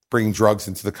 bringing drugs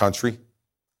into the country.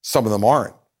 Some of them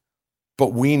aren't.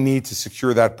 But we need to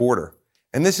secure that border.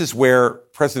 And this is where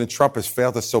President Trump has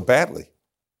failed us so badly.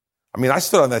 I mean, I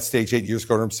stood on that stage 8 years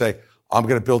ago and say, I'm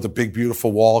going to build a big,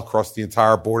 beautiful wall across the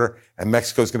entire border, and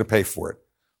Mexico's going to pay for it.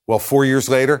 Well, 4 years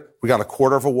later, we got a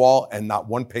quarter of a wall and not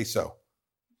one peso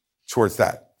towards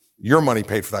that. Your money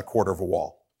paid for that quarter of a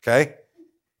wall, okay?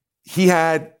 He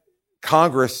had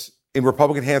Congress in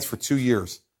Republican hands for 2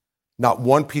 years, not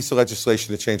one piece of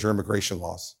legislation to change our immigration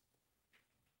laws.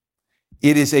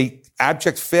 It is an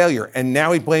abject failure, and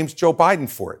now he blames Joe Biden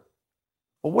for it.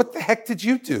 Well, what the heck did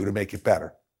you do to make it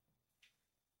better?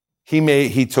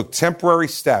 He took temporary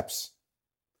steps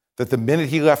that the minute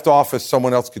he left office,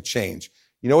 someone else could change.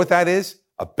 You know what that is?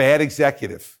 A bad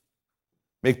executive.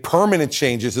 Make permanent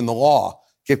changes in the law.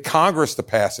 Get Congress to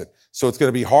pass it. So it's going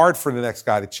to be hard for the next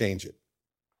guy to change it.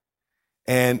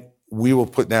 And we will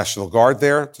put National Guard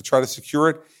there to try to secure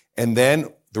it. And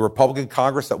then the Republican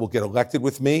Congress that will get elected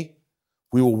with me,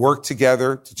 we will work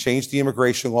together to change the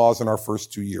immigration laws in our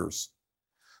first 2 years.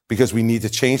 Because we need to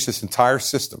change this entire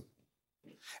system.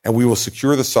 And we will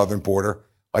secure the southern border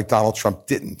like Donald Trump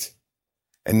didn't.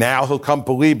 And now he'll come,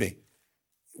 believe me.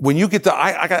 When you get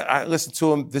I listened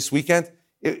to him this weekend.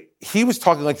 He was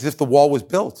talking like as if the wall was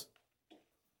built.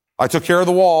 I took care of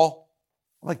the wall.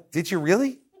 I'm like, did you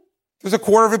really? There's a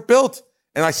quarter of it built.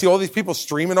 And I see all these people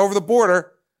streaming over the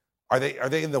border. Are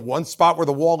they in the one spot where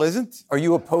the wall isn't? Are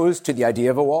you opposed to the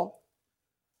idea of a wall?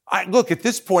 Look, at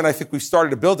this point, I think we've started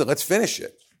to build it. Let's finish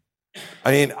it.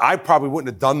 I mean, I probably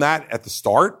wouldn't have done that at the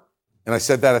start. And I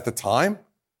said that at the time.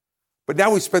 But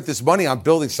now we've spent this money on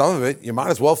building some of it. You might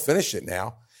as well finish it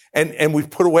now. And we've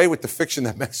put away with the fiction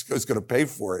that Mexico is going to pay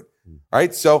for it,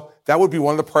 right? So that would be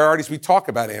one of the priorities we talk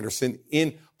about, Anderson,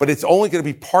 but it's only going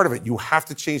to be part of it. You have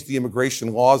to change the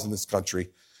immigration laws in this country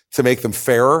to make them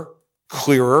fairer,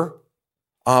 clearer,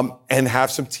 and have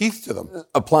some teeth to them.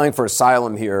 Applying for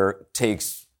asylum here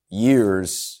takes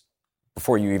years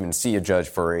before you even see a judge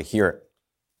for a hearing.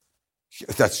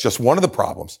 That's just one of the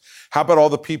problems. How about all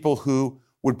the people who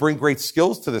would bring great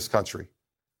skills to this country,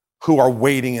 who are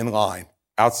waiting in line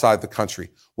outside the country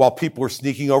while people are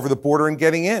sneaking over the border and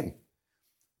getting in?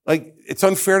 Like, it's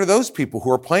unfair to those people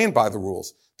who are playing by the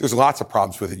rules. There's lots of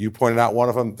problems with it. You pointed out one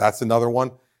of them. That's another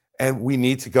one. And we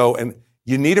need to go, and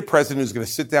you need a president who's going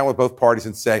to sit down with both parties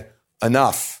and say,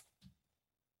 enough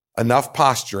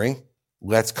posturing.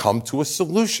 Let's come to a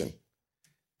solution.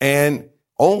 And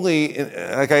only,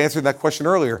 like I answered that question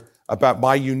earlier about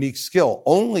my unique skill,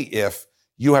 only if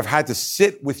you have had to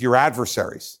sit with your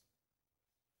adversaries,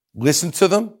 listen to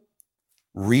them,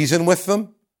 reason with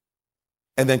them,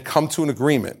 and then come to an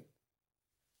agreement,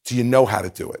 do you know how to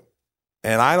do it?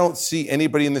 And I don't see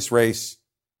anybody in this race,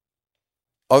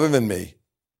 other than me,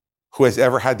 who has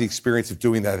ever had the experience of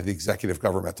doing that at the executive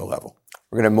governmental level.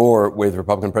 We're going to have more with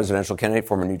Republican presidential candidate,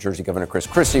 former New Jersey Governor Chris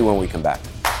Christie, when we come back.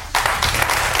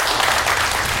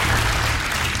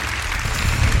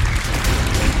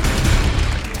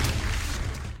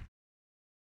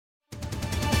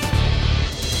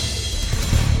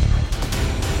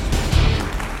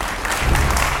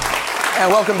 And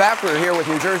welcome back. We're here with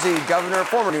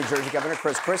former New Jersey Governor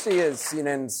Chris Christie, as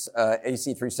CNN's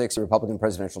AC 360 Republican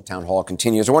presidential town hall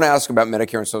continues. I want to ask about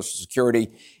Medicare and Social Security.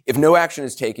 If no action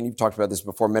is taken, you've talked about this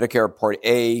before, Medicare Part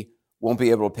A won't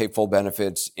be able to pay full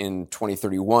benefits in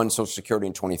 2031, Social Security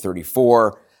in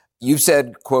 2034. You've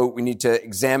said, quote, we need to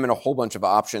examine a whole bunch of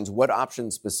options. What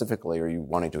options specifically are you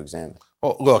wanting to examine?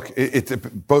 Well, look,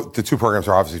 both the two programs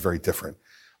are obviously very different.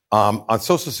 On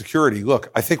Social Security, look,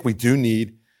 I think we do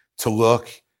need to look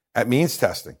at means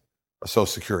testing of Social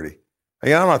Security.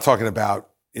 Again, I'm not talking about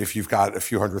if you've got a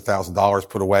few $100,000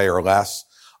 put away or less.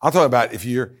 I'm talking about if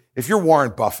you're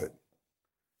Warren Buffett,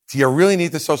 do you really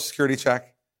need the Social Security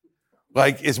check?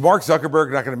 Like, is Mark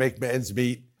Zuckerberg not going to make ends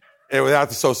meet without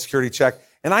the Social Security check?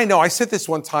 And I know I said this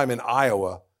one time in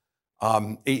Iowa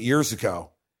 8 years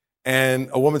ago, and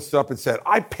a woman stood up and said,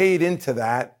 I paid into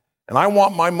that, and I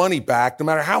want my money back no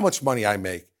matter how much money I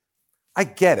make. I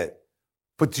get it.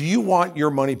 But do you want your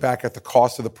money back at the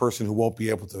cost of the person who won't be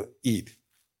able to eat?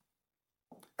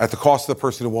 At the cost of the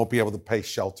person who won't be able to pay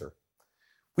shelter?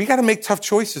 We got to make tough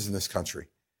choices in this country.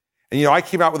 And, I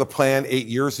came out with a plan 8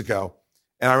 years ago,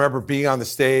 and I remember being on the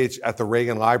stage at the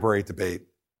Reagan Library debate,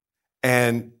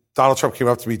 and Donald Trump came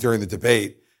up to me during the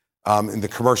debate in the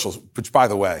commercials, which, by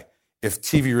the way, if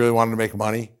TV really wanted to make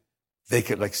money, they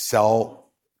could sell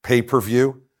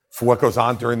pay-per-view for what goes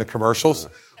on during the commercials.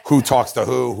 Who talks to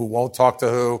who won't talk to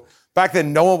who. Back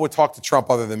then, no one would talk to Trump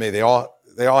other than me. They all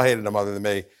hated him other than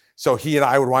me. So he and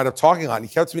I would wind up talking a lot. And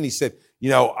he came to me and he said,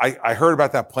 I heard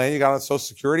about that plan you got on Social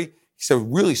Security. He said,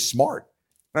 really smart.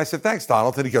 And I said, thanks,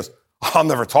 Donald. And he goes, I'll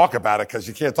never talk about it because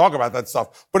you can't talk about that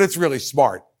stuff. But it's really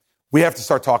smart. We have to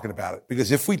start talking about it.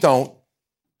 Because if we don't,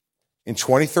 in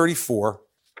 2034,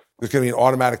 there's going to be an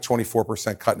automatic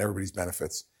 24% cut in everybody's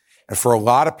benefits. And for a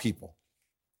lot of people,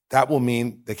 that will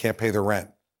mean they can't pay their rent,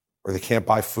 or they can't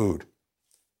buy food.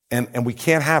 And we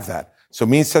can't have that. So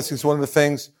means testing is one of the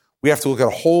things. We have to look at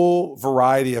a whole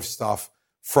variety of stuff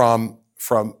from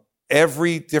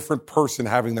every different person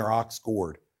having their ox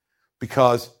gored,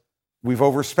 because we've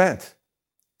overspent.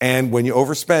 And when you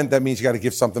overspend, that means you got to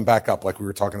give something back up, like we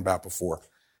were talking about before.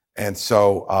 And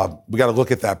so we got to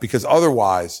look at that, because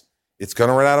otherwise it's going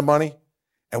to run out of money,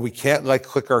 and we can't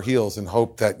click our heels and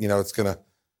hope that, it's going to,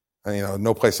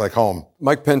 no place like home.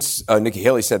 Mike Pence, Nikki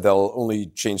Haley said they'll only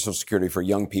change Social Security for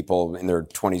young people in their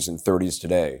 20s and 30s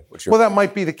today. Well, that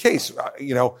might be the case.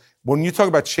 When you talk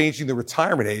about changing the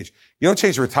retirement age, you don't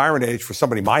change the retirement age for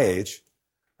somebody my age,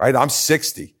 right? I'm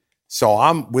 60. So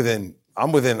I'm within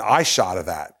eye shot of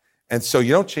that. And so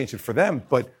you don't change it for them,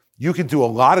 but you can do a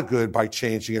lot of good by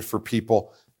changing it for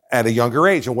people at a younger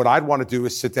age. And what I'd want to do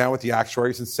is sit down with the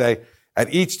actuaries and say,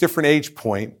 at each different age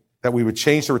point that we would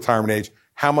change the retirement age,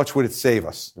 how much would it save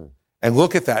us? And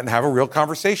look at that and have a real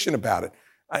conversation about it.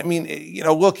 I mean,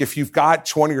 look, if you've got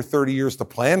 20 or 30 years to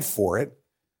plan for it,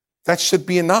 that should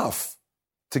be enough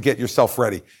to get yourself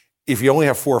ready. If you only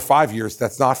have 4 or 5 years,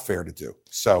 that's not fair to do.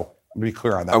 So let me be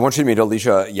clear on that. I want you to meet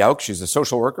Alicia Yauk. She's a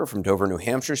social worker from Dover, New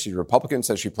Hampshire. She's a Republican,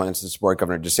 says she plans to support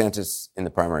Governor DeSantis in the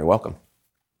primary. Welcome.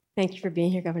 Thank you for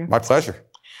being here, Governor. My pleasure.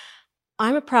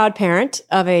 I'm a proud parent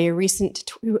of a recent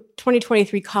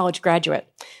 2023 college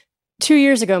graduate. 2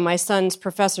 years ago, my son's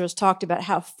professors talked about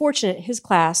how fortunate his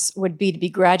class would be to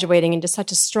be graduating into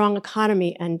such a strong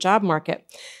economy and job market.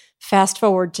 Fast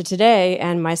forward to today,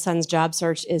 and my son's job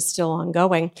search is still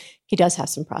ongoing. He does have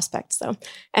some prospects, though.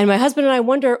 And my husband and I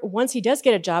wonder, once he does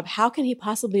get a job, how can he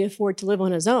possibly afford to live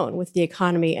on his own with the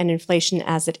economy and inflation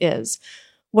as it is?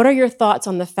 What are your thoughts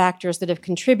on the factors that have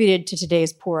contributed to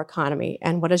today's poor economy,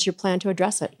 and what is your plan to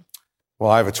address it? Well,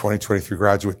 I have a 2023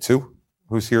 graduate too,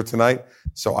 who's here tonight,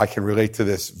 so I can relate to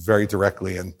this very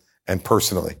directly and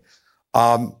personally.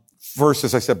 First,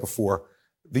 as I said before,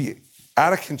 the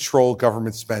out of control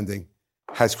government spending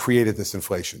has created this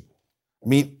inflation. I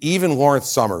mean, even Lawrence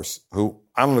Summers, who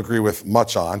I don't agree with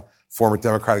much on, former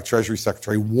Democratic Treasury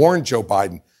Secretary, warned Joe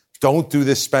Biden, don't do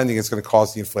this spending, it's going to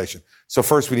cause the inflation. So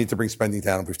first, we need to bring spending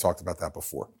down, and we've talked about that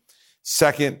before.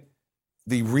 Second,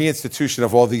 the reinstitution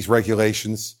of all these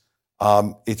regulations,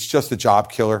 it's just a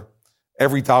job killer.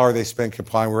 Every dollar they spend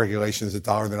complying with regulations is a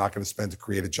dollar they're not going to spend to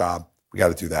create a job. We got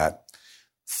to do that.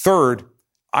 Third,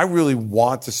 I really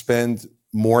want to spend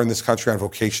more in this country on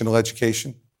vocational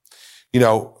education. You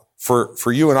know,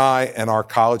 for you and I and our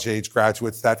college-age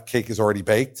graduates, that cake is already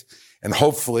baked. And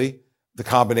hopefully, the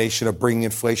combination of bringing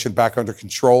inflation back under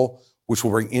control, which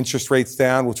will bring interest rates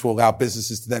down, which will allow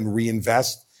businesses to then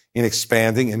reinvest in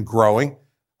expanding and growing,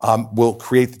 will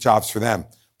create the jobs for them.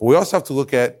 But we also have to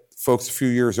look at folks a few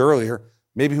years earlier,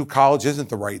 maybe who college isn't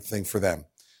the right thing for them.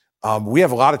 We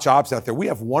have a lot of jobs out there. We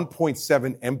have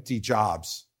 1.7 empty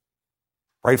jobs,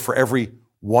 right, for every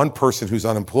one person who's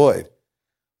unemployed.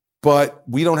 But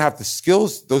we don't have the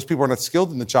skills. Those people are not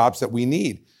skilled in the jobs that we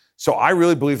need. So I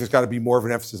really believe there's got to be more of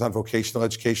an emphasis on vocational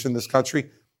education in this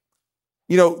country.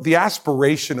 You know, the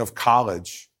aspiration of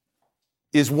college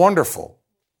is wonderful.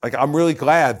 Like, I'm really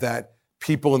glad that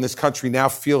people in this country now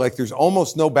feel like there's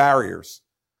almost no barriers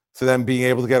to them being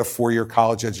able to get a 4-year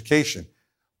college education,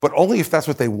 but only if that's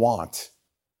what they want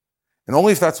and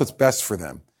only if that's what's best for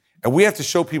them. And we have to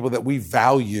show people that we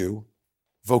value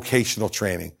vocational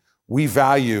training. We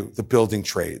value the building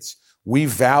trades. We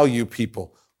value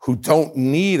people who don't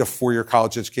need a 4-year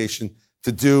college education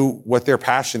to do what their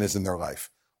passion is in their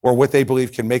life or what they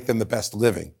believe can make them the best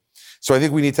living. So I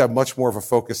think we need to have much more of a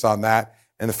focus on that,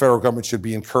 and the federal government should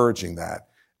be encouraging that.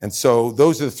 And so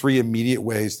those are the 3 immediate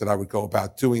ways that I would go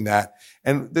about doing that.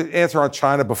 And the answer on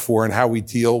China before and how we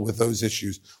deal with those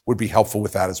issues would be helpful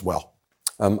with that as well.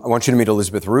 I want you to meet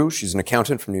Elizabeth Rue. She's an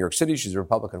accountant from New York City. She's a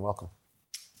Republican. Welcome.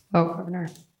 Oh, Governor,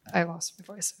 I lost my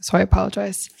voice, so I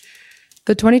apologize.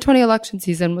 The 2020 election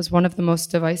season was one of the most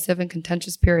divisive and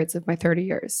contentious periods of my 30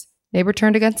 years. Neighbor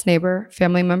turned against neighbor,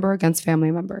 family member against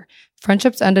family member.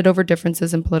 Friendships ended over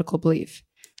differences in political belief.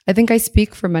 I think I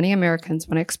speak for many Americans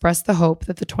when I express the hope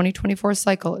that the 2024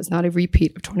 cycle is not a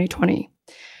repeat of 2020.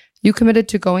 You committed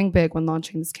to going big when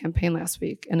launching this campaign last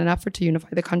week in an effort to unify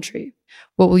the country.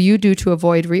 What will you do to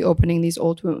avoid reopening these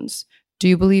old wounds? Do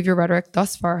you believe your rhetoric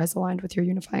thus far has aligned with your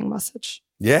unifying message?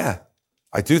 Yeah,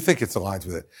 I do think it's aligned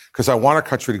with it because I want our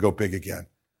country to go big again.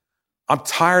 I'm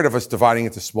tired of us dividing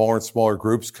into smaller and smaller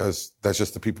groups because that's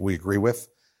just the people we agree with.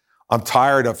 I'm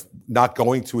tired of not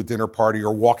going to a dinner party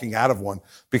or walking out of one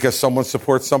because someone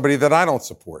supports somebody that I don't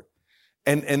support.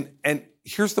 And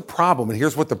here's the problem. And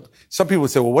here's what some people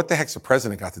would say, well, what the heck's the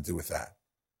president got to do with that?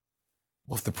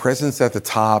 Well, if the president's at the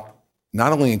top,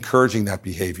 not only encouraging that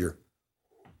behavior,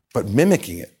 but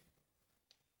mimicking it,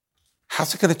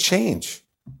 how's it going to change?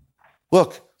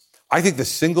 Look, I think the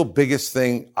single biggest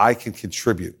thing I can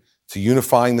contribute to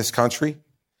unifying this country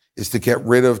is to get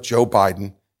rid of Joe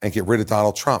Biden and get rid of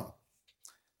Donald Trump.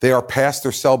 They are past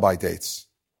their sell-by dates.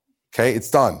 Okay,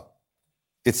 it's done.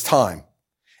 It's time.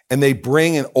 And they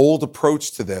bring an old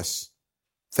approach to this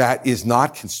that is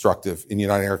not constructive in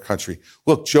uniting our country.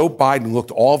 Look, Joe Biden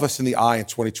looked all of us in the eye in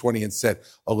 2020 and said,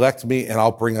 elect me and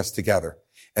I'll bring us together.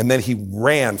 And then he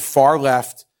ran far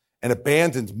left and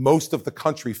abandoned most of the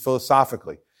country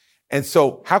philosophically. And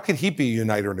so how can he be a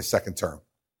uniter in a second term?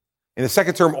 In a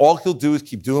second term, all he'll do is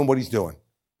keep doing what he's doing,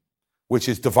 which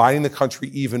is dividing the country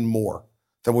even more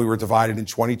than we were divided in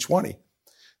 2020.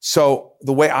 So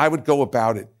the way I would go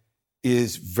about it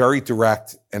is very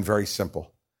direct and very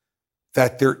simple,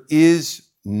 that there is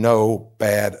no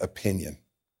bad opinion.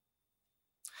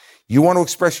 You want to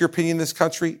express your opinion in this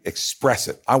country? Express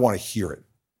it. I want to hear it.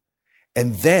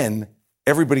 And then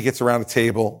everybody gets around a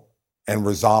table and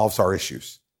resolves our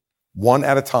issues, one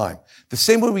at a time. The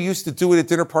same way we used to do it at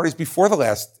dinner parties before the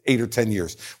last 8 or 10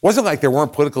 years. It wasn't like there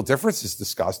weren't political differences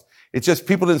discussed. It's just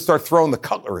people didn't start throwing the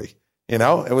cutlery, you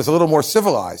know? It was a little more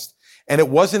civilized. And it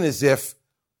wasn't as if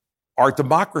our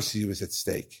democracy was at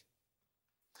stake.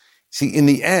 See, in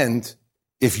the end,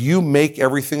 if you make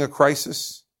everything a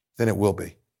crisis, then it will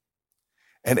be.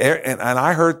 And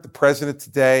I heard the president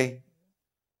today,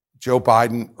 Joe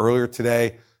Biden, earlier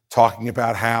today, talking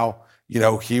about how,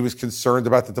 he was concerned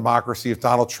about the democracy if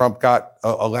Donald Trump got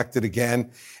elected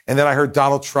again. And then I heard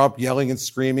Donald Trump yelling and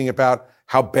screaming about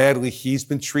how badly he's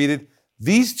been treated.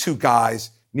 These two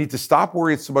guys need to stop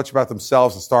worrying so much about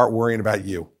themselves and start worrying about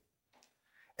you.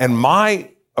 And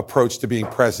my approach to being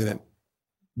president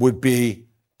would be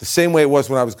the same way it was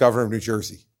when I was governor of New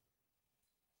Jersey.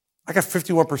 I got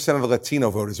 51% of the Latino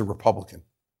vote as a Republican.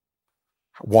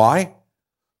 Why?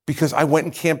 Because I went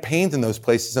and campaigned in those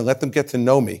places and let them get to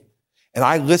know me. And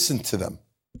I listened to them.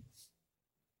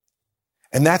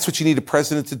 And that's what you need a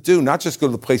president to do, not just go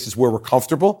to the places where we're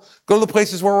comfortable, go to the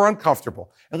places where we're uncomfortable.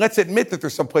 And let's admit that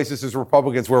there's some places as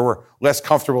Republicans where we're less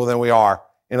comfortable than we are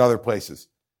in other places.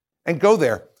 And go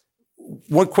there.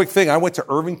 One quick thing, I went to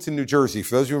Irvington, New Jersey.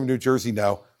 For those of you who are in New Jersey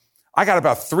know, I got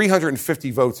about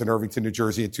 350 votes in Irvington, New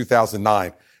Jersey in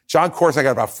 2009. John Corsi, I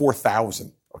got about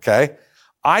 4,000, okay?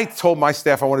 I told my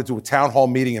staff I wanted to do a town hall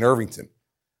meeting in Irvington.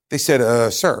 They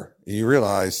said, sir, you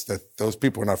realize that those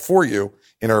people are not for you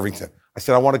in Irvington. I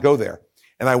said, I want to go there.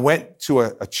 And I went to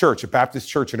a church, a Baptist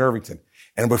church in Irvington.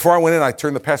 And before I went in, I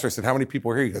turned to the pastor. I said, how many people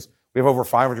are here? He goes, we have over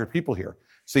 500 people here.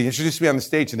 So he introduced me on the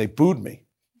stage and they booed me.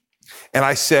 And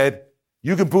I said,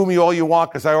 you can boo me all you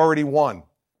want because I already won.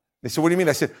 They said, what do you mean?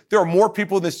 I said, there are more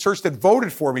people in this church that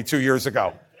voted for me 2 years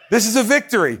ago. This is a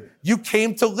victory. You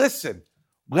came to listen.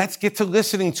 Let's get to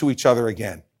listening to each other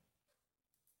again.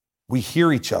 We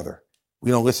hear each other.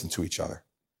 We don't listen to each other.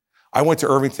 I went to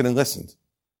Irvington and listened.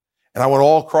 And I went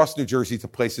all across New Jersey to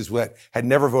places that had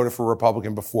never voted for a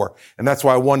Republican before. And that's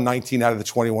why I won 19 out of the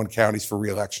 21 counties for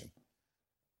re-election.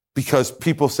 Because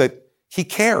people said, he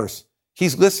cares.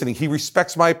 He's listening. He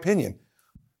respects my opinion.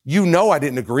 I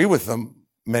didn't agree with them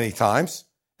many times.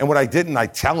 And when I didn't, I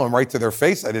tell them right to their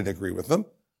face I didn't agree with them.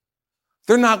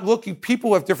 They're not looking.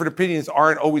 People who have different opinions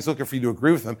aren't always looking for you to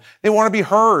agree with them. They want to be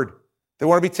heard. They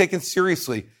want to be taken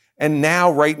seriously. And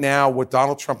right now, what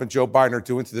Donald Trump and Joe Biden are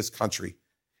doing to this country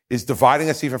is dividing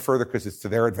us even further because it's to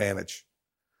their advantage.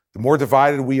 The more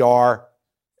divided we are,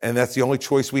 and that's the only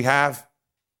choice we have,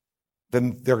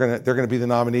 then they're going to be the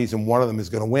nominees and one of them is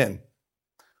going to win.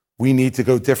 We need to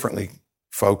go differently,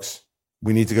 folks.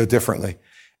 We need to go differently.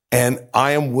 And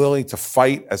I am willing to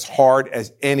fight as hard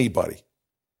as anybody.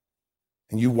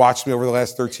 And you watched me over the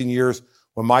last 13 years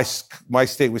when my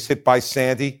state was hit by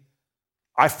Sandy.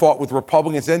 I fought with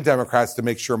Republicans and Democrats to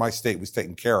make sure my state was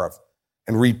taken care of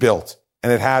and rebuilt.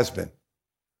 And it has been.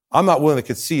 I'm not willing to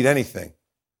concede anything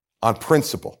on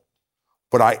principle,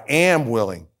 but I am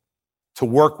willing to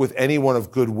work with anyone of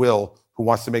goodwill who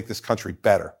wants to make this country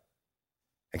better.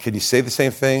 And can you say the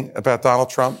same thing about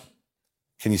Donald Trump?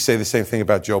 Can you say the same thing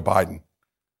about Joe Biden?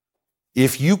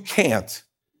 If you can't,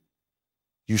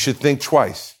 you should think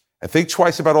twice. And think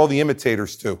twice about all the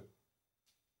imitators too.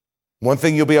 One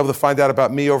thing you'll be able to find out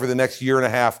about me over the next year and a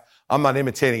half, I'm not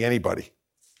imitating anybody.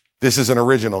 This is an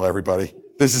original, everybody.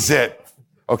 This is it,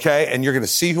 okay? And you're going to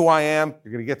see who I am.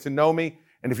 You're going to get to know me.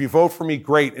 And if you vote for me,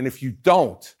 great. And if you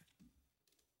don't,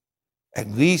 at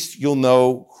least you'll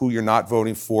know who you're not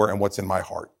voting for and what's in my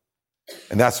heart.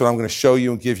 And that's what I'm going to show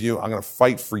you and give you. I'm going to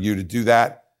fight for you to do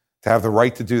that, to have the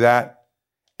right to do that.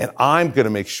 And I'm going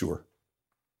to make sure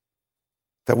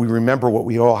that we remember what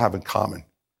we all have in common.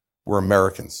 We're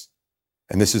Americans.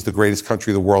 And this is the greatest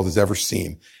country the world has ever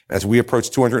seen. As we approach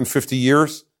 250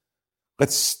 years,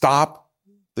 let's stop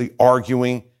the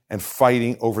arguing and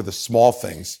fighting over the small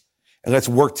things. And let's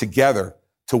work together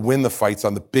to win the fights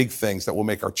on the big things that will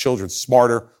make our children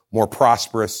smarter, more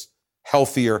prosperous,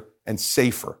 healthier, and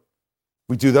safer.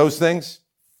 We do those things,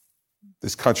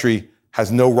 this country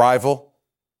has no rival,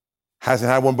 hasn't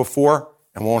had one before,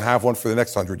 and won't have one for the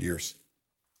next 100 years.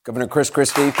 Governor Chris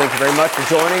Christie, thank you very much for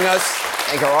joining us.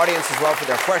 Thank our audience as well for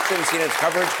their questions. CNN's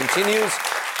coverage continues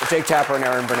with Jake Tapper and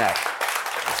Aaron Burnett.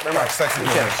 Thanks very much. Thanks for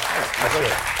doing this.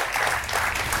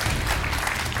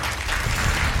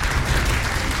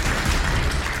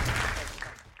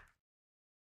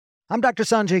 I'm Dr.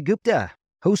 Sanjay Gupta,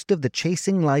 host of the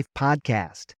Chasing Life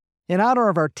podcast. In honor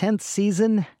of our 10th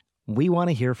season, we want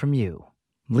to hear from you.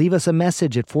 Leave us a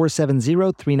message at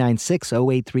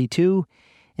 470-396-0832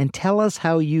 and tell us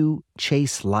how you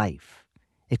chase life.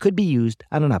 It could be used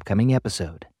on an upcoming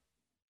episode.